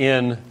focused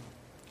in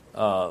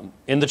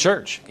the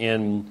church,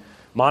 in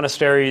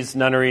monasteries,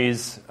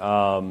 nunneries,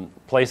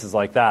 places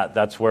like that.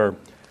 That's where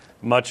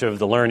much of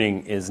the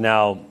learning is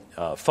now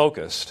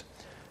focused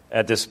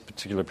at this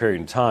particular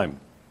period in time.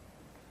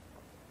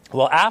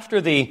 Well,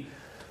 after the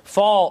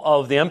fall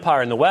of the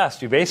empire in the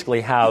West, you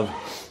basically have,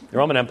 the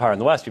Roman Empire in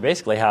the West, you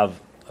basically have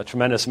a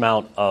tremendous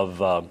amount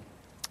of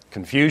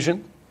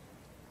confusion.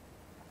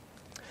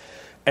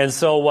 And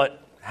so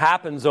what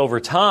happens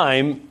over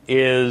time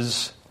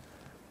is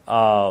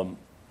you're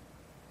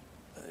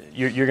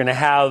going to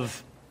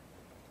have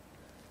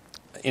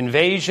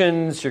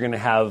invasions, you're going to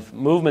have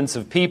movements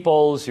of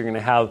peoples, you're going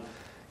to have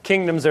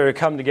kingdoms that are going to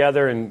come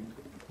together and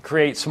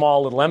create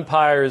small little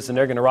empires, and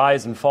they're going to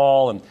rise and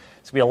fall, and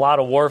there's going to be a lot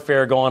of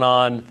warfare going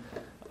on.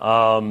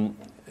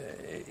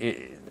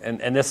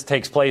 And this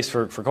takes place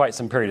for quite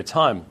some period of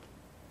time.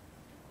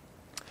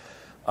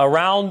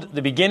 Around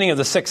the beginning of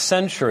the 6th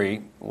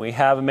century, we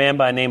have a man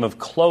by the name of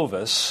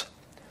Clovis,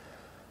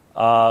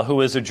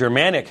 who is a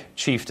Germanic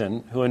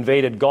chieftain who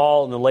invaded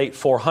Gaul in the late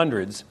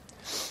 400s.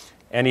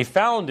 And he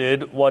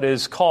founded what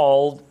is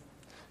called,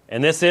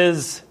 and this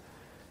is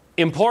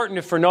important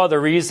if for no other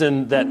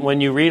reason that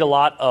when you read a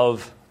lot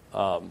of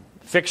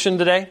fiction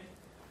today,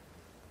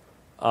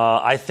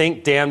 I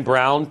think Dan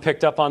Brown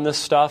picked up on this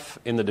stuff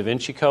in the Da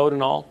Vinci Code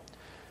and all.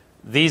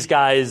 These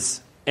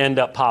guys end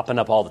up popping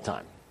up all the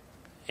time.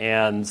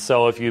 And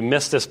so if you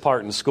missed this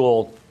part in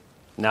school,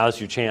 now's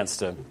your chance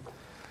to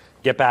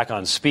get back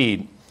on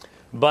speed.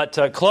 But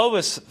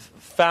Clovis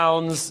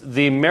founds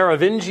the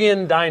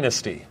Merovingian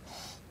dynasty.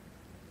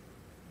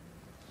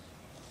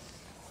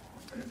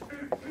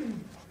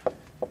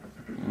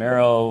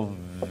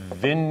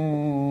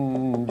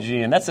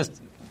 Merovingian. That's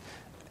just,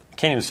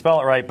 can't even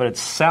spell it right, but it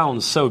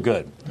sounds so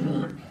good.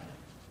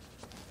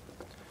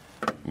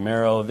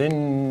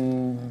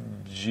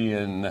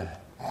 Merovingian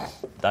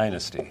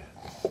dynasty.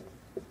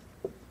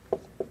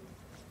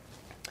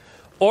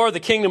 Or the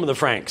kingdom of the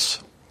Franks.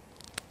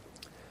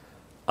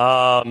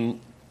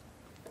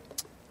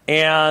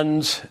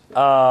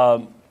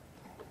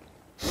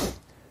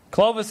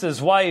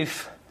 Clovis's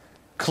wife,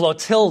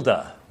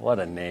 Clotilda. What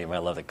a name. I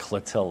love it,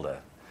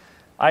 Clotilda.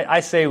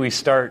 I say we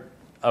start,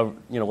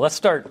 let's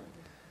start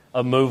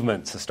a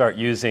movement to start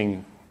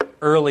using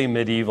early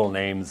medieval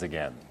names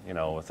again,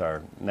 with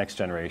our next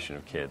generation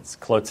of kids.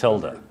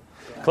 Clotilda.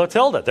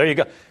 Clotilda, there you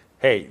go.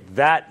 Hey,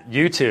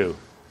 you two,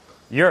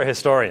 you're a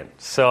historian.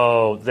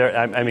 So, we were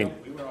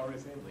already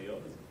saying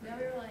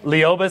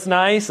Leoba's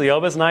nice.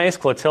 Leoba's nice.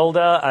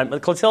 Clotilda.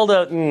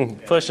 Clotilda,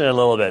 pushing it a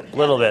little bit.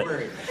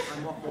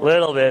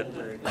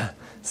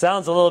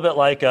 Sounds a little bit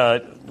like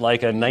a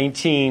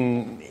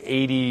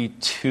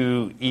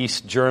 1982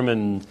 East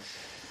German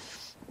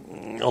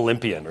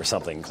Olympian or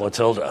something.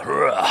 Clotilda.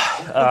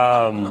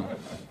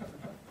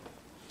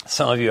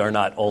 Some of you are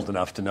not old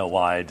enough to know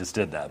why I just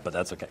did that, but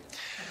that's okay.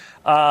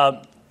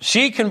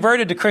 She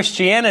converted to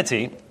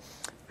Christianity,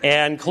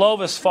 and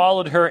Clovis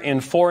followed her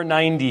in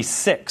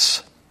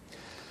 496.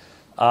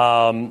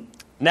 Now,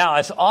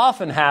 as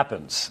often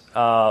happens,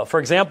 for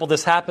example,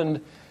 this happened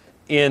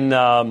in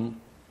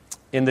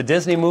the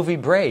Disney movie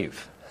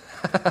Brave.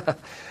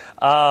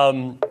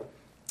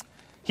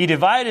 He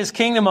divided his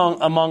kingdom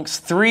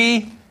amongst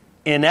 3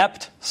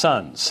 inept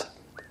sons.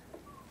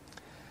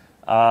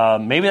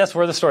 Maybe that's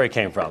where the story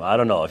came from. I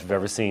don't know if you've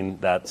ever seen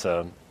that.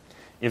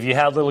 If you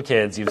have little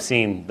kids, you've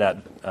seen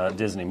that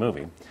Disney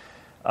movie.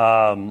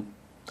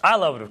 I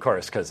love it, of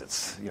course, because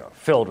it's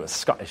filled with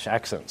Scottish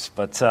accents.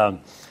 But a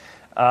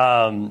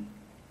man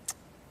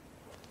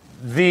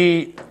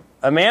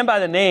by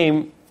the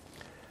name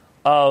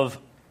of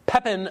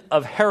Pepin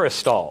of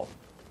Heristal.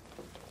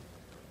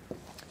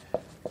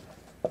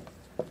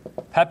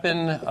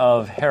 Pepin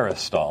of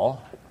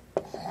Heristal,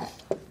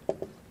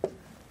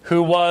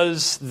 who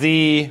was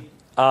the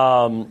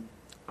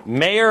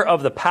mayor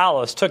of the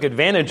palace, took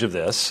advantage of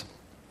this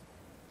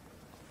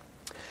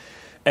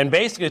and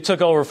basically took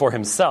over for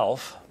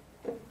himself,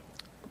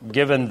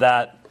 given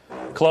that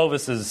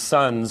Clovis's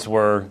sons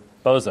were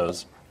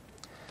bozos.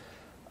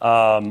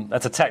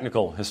 That's a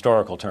technical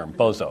historical term,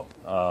 bozo.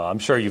 I'm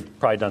sure you've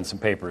probably done some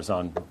papers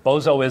on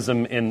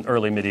bozoism in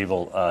early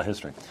medieval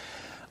history.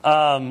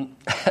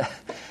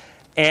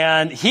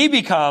 And he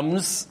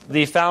becomes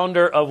the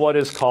founder of what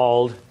is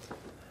called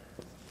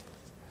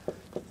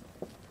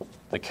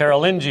the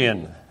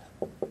Carolingian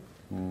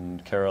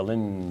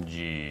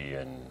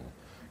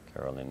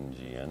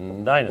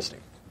dynasty.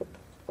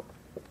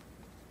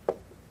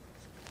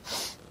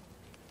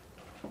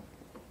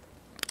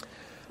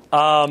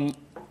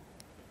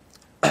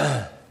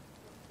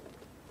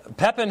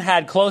 Pepin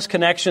had close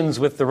connections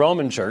with the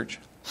Roman Church.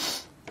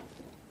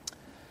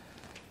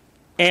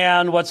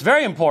 And what's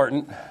very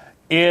important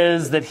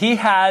is that he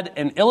had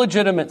an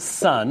illegitimate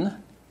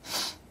son,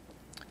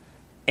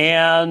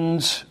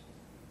 and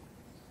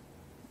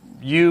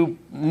you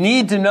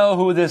need to know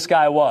who this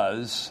guy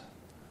was,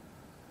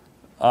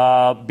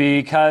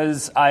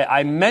 because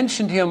I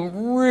mentioned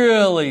him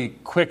really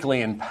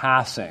quickly in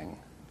passing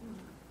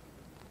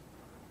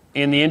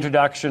in the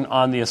introduction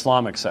on the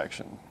Islamic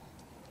section.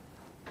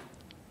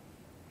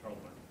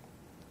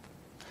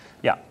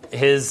 Yeah,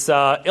 his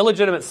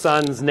illegitimate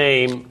son's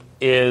name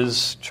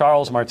is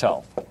Charles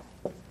Martel.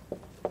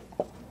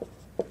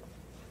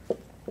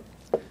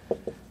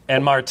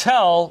 And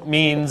Martel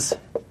means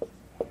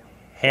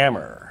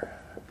hammer.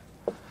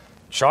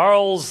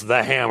 Charles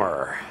the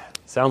Hammer.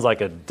 Sounds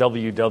like a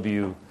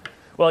WW...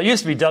 Well, it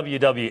used to be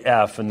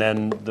WWF, and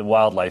then the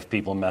wildlife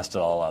people messed it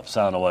all up.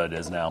 So I don't know what it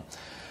is now.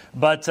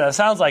 But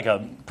sounds like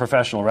a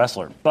professional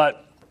wrestler.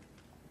 But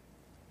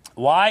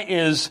why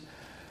is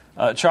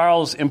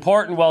Charles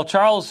important? Well,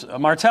 Charles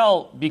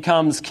Martel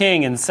becomes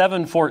king in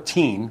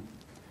 714.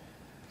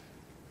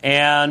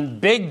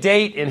 And big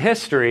date in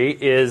history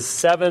is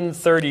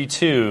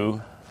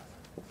 732.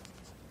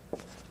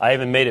 I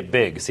even made it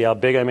big. See how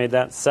big I made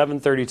that?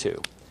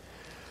 732.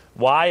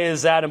 Why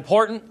is that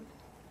important?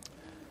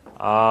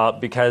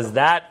 Because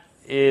that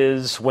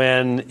is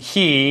when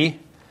he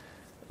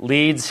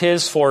leads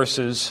his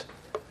forces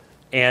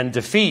and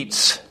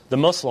defeats the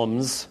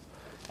Muslims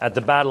at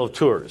the Battle of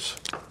Tours,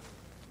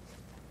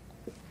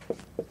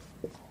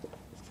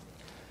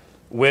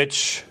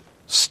 which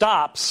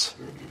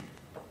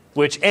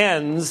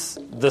ends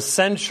the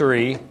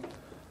century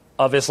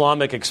of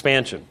Islamic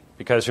expansion.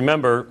 Because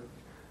remember,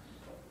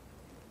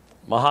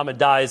 Muhammad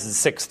dies in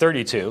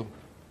 632,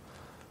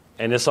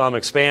 and Islam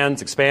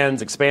expands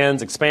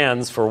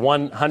for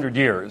 100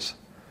 years.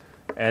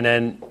 And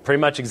then pretty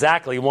much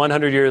exactly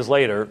 100 years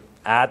later,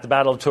 at the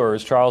Battle of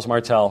Tours, Charles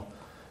Martel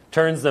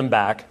turns them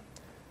back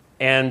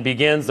and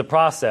begins the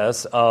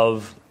process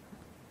of,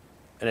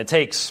 and it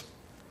takes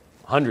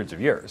hundreds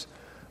of years,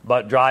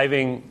 but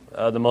driving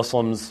the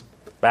Muslims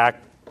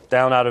back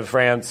down out of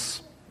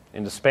France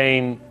into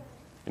Spain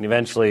and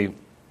eventually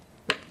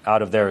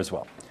out of there as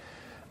well.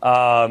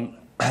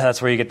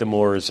 That's where you get the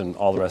Moors and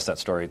all the rest of that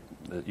story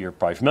that you're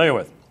probably familiar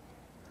with.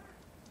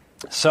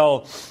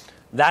 So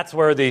that's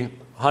where the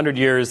 100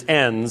 years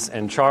ends,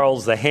 and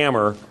Charles the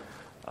Hammer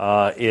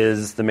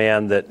is the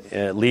man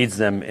that leads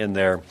them in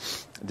their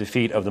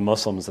defeat of the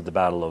Muslims at the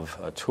Battle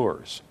of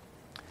Tours.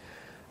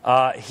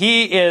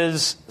 He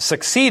is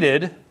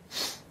succeeded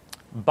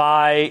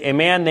by a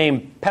man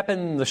named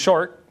Pepin the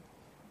Short.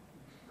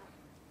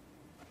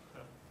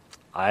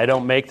 I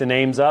don't make the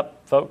names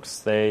up, folks.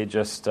 They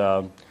just...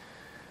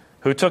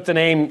 who took the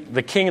name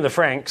the King of the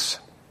Franks.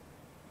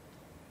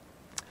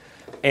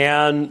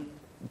 And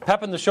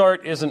Pepin the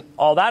Short isn't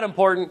all that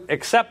important,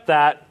 except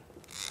that,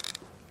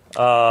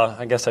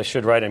 I guess I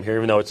should write him here,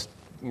 even though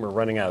we're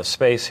running out of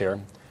space here.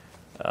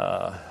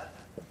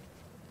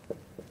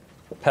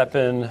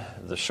 Pepin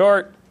the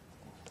Short.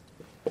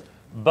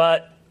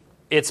 But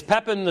it's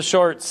Pepin the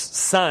Short's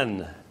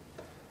son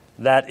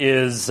that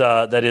is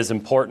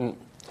important,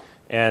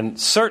 and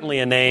certainly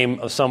a name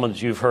of someone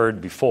that you've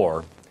heard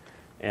before.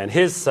 And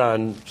his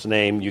son's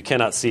name you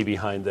cannot see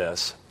behind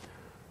this.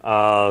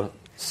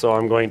 So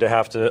I'm going to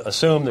have to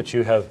assume that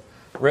you have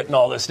written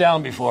all this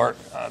down before,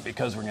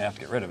 because we're going to have to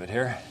get rid of it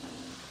here.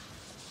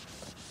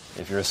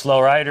 If you're a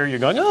slow writer, you're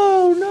going,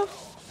 oh, no.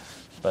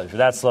 But if you're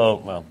that slow,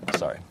 well,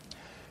 sorry.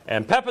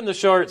 And Pepin the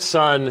Short's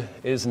son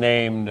is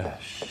named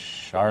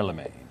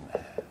Charlemagne.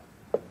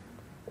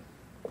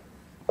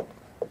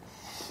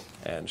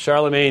 And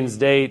Charlemagne's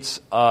dates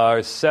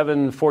are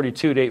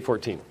 742 to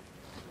 814.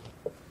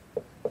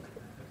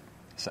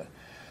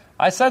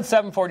 I said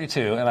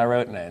 742, and I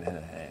wrote,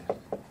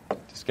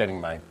 just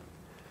getting my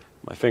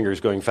fingers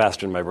going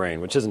faster in my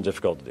brain, which isn't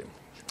difficult to do.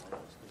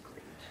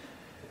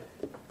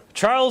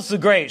 Charles the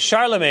Great,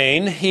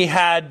 Charlemagne, he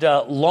had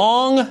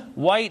long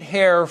white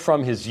hair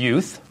from his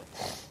youth.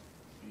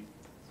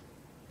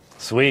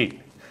 Sweet.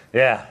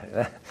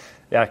 Yeah.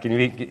 Yeah, can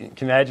you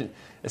imagine?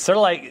 It's sort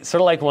of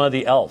like one of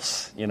the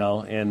elves, in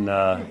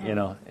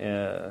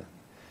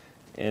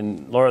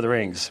Lord of the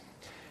Rings.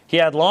 He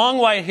had long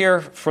white hair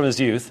from his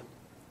youth.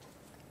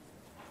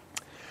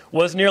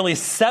 Was nearly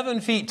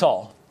 7 feet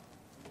tall.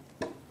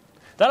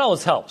 That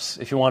always helps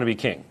if you want to be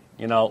king.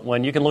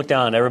 When you can look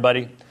down on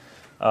everybody,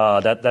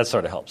 that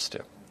sort of helps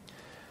too.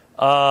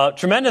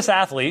 Tremendous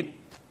athlete,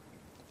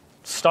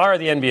 star of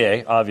the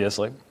NBA,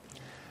 obviously.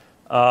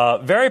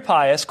 Very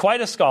pious, quite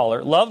a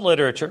scholar, loved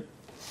literature.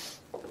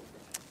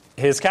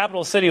 His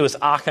capital city was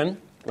Aachen,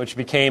 which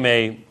became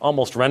a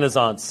almost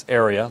Renaissance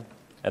area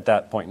at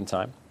that point in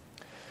time.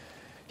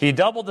 He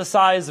doubled the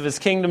size of his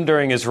kingdom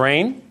during his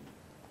reign.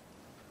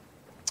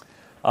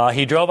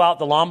 He drove out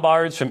the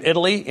Lombards from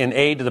Italy in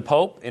aid to the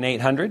Pope in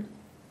 800.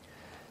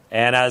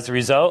 And as a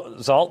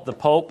result, the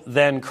Pope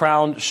then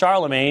crowned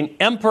Charlemagne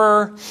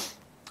Emperor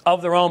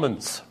of the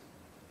Romans.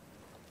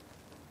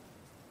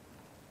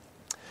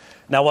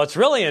 Now, what's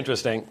really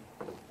interesting,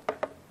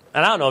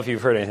 and I don't know if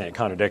you've heard anything that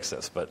contradicts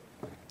this, but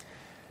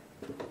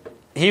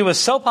he was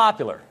so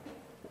popular,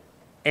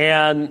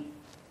 and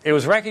it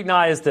was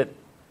recognized that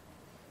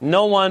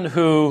no one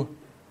who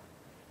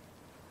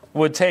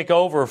would take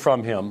over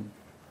from him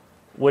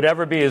would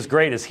ever be as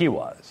great as he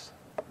was.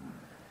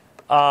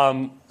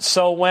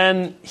 So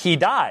when he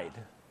died,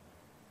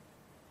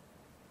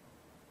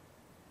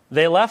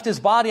 they left his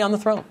body on the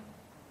throne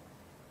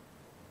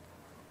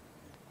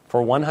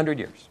for 100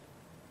 years.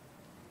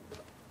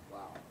 Wow.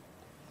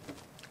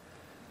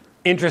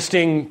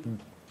 Interesting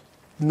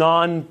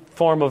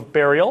non-form of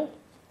burial.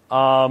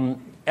 And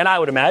I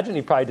would imagine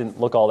he probably didn't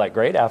look all that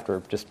great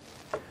after just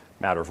a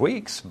matter of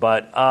weeks.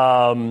 But,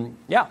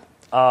 yeah.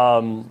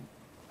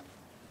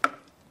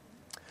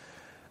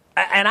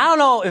 And I don't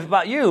know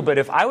about you, but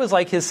if I was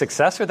like his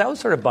successor, that would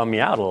sort of bum me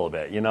out a little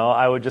bit.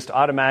 I would just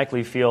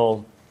automatically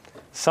feel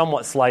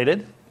somewhat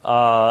slighted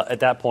at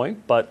that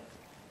point. But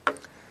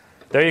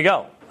there you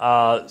go.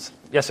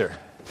 Yes, sir.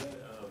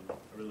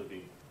 A really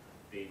big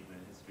date in the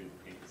history of the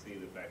papacy,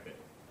 the fact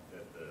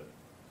that the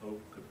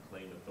Pope could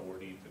claim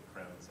authority to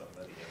crown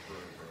somebody emperor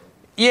of Rome?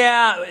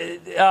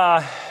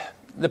 Yeah.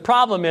 The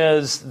problem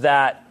is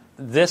that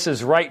this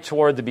is right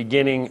toward the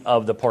beginning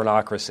of the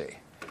pornocracy.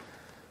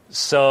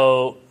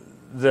 So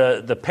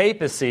the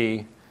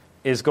papacy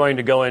is going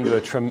to go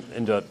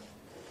into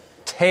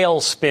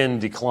tailspin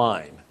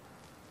decline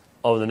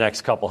over the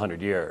next couple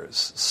hundred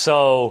years.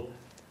 So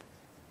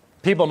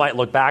people might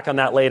look back on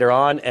that later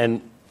on,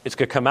 and it's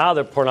going to come out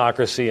of the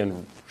pornocracy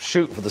and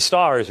shoot for the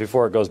stars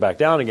before it goes back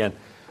down again.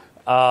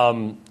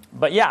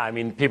 But yeah, I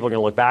mean, people are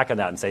going to look back on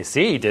that and say,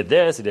 see, he did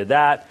this, he did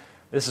that.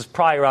 This is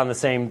probably around the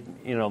same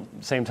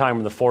time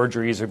when the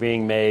forgeries are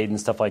being made and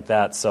stuff like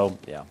that. So,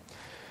 yeah.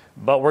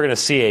 But we're going to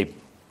see a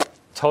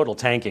total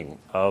tanking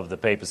of the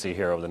papacy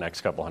here over the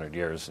next couple hundred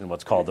years in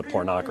what's called the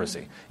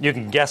pornocracy. You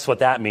can guess what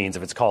that means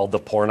if it's called the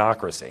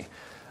pornocracy.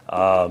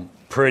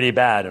 Pretty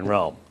bad in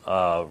Rome.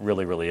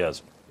 Really, really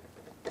is.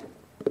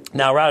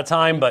 Now, we're out of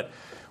time, but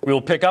we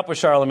will pick up with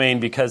Charlemagne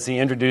because he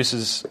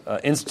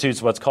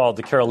institutes what's called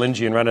the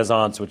Carolingian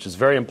Renaissance, which is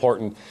very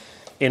important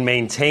in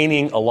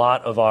maintaining a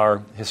lot of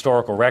our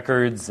historical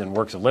records and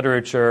works of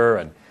literature.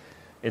 And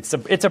it's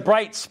a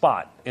bright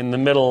spot in the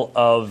middle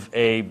of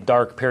a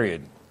dark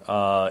period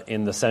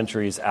in the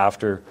centuries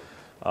after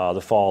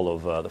the fall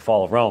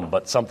of Rome,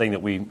 but something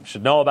that we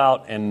should know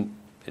about, and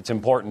it's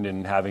important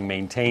in having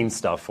maintained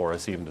stuff for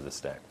us even to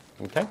this day.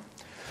 Okay?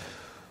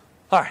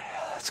 All right,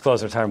 let's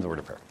close our time with the word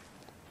of prayer.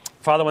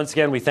 Father, once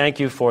again, we thank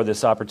you for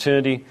this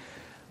opportunity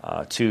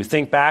to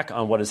think back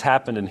on what has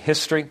happened in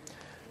history.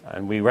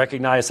 And we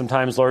recognize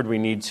sometimes, Lord, we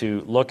need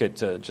to look at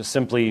just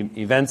simply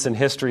events in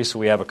history so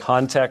we have a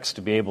context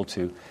to be able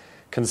to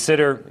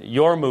consider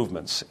your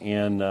movements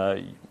in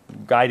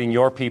guiding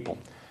your people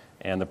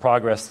and the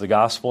progress of the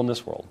gospel in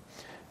this world.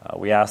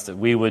 We ask that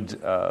we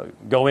would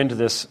go into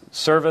this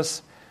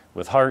service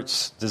with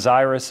hearts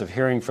desirous of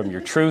hearing from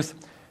your truth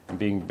and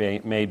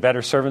being made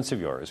better servants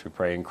of yours. We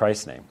pray in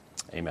Christ's name.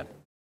 Amen.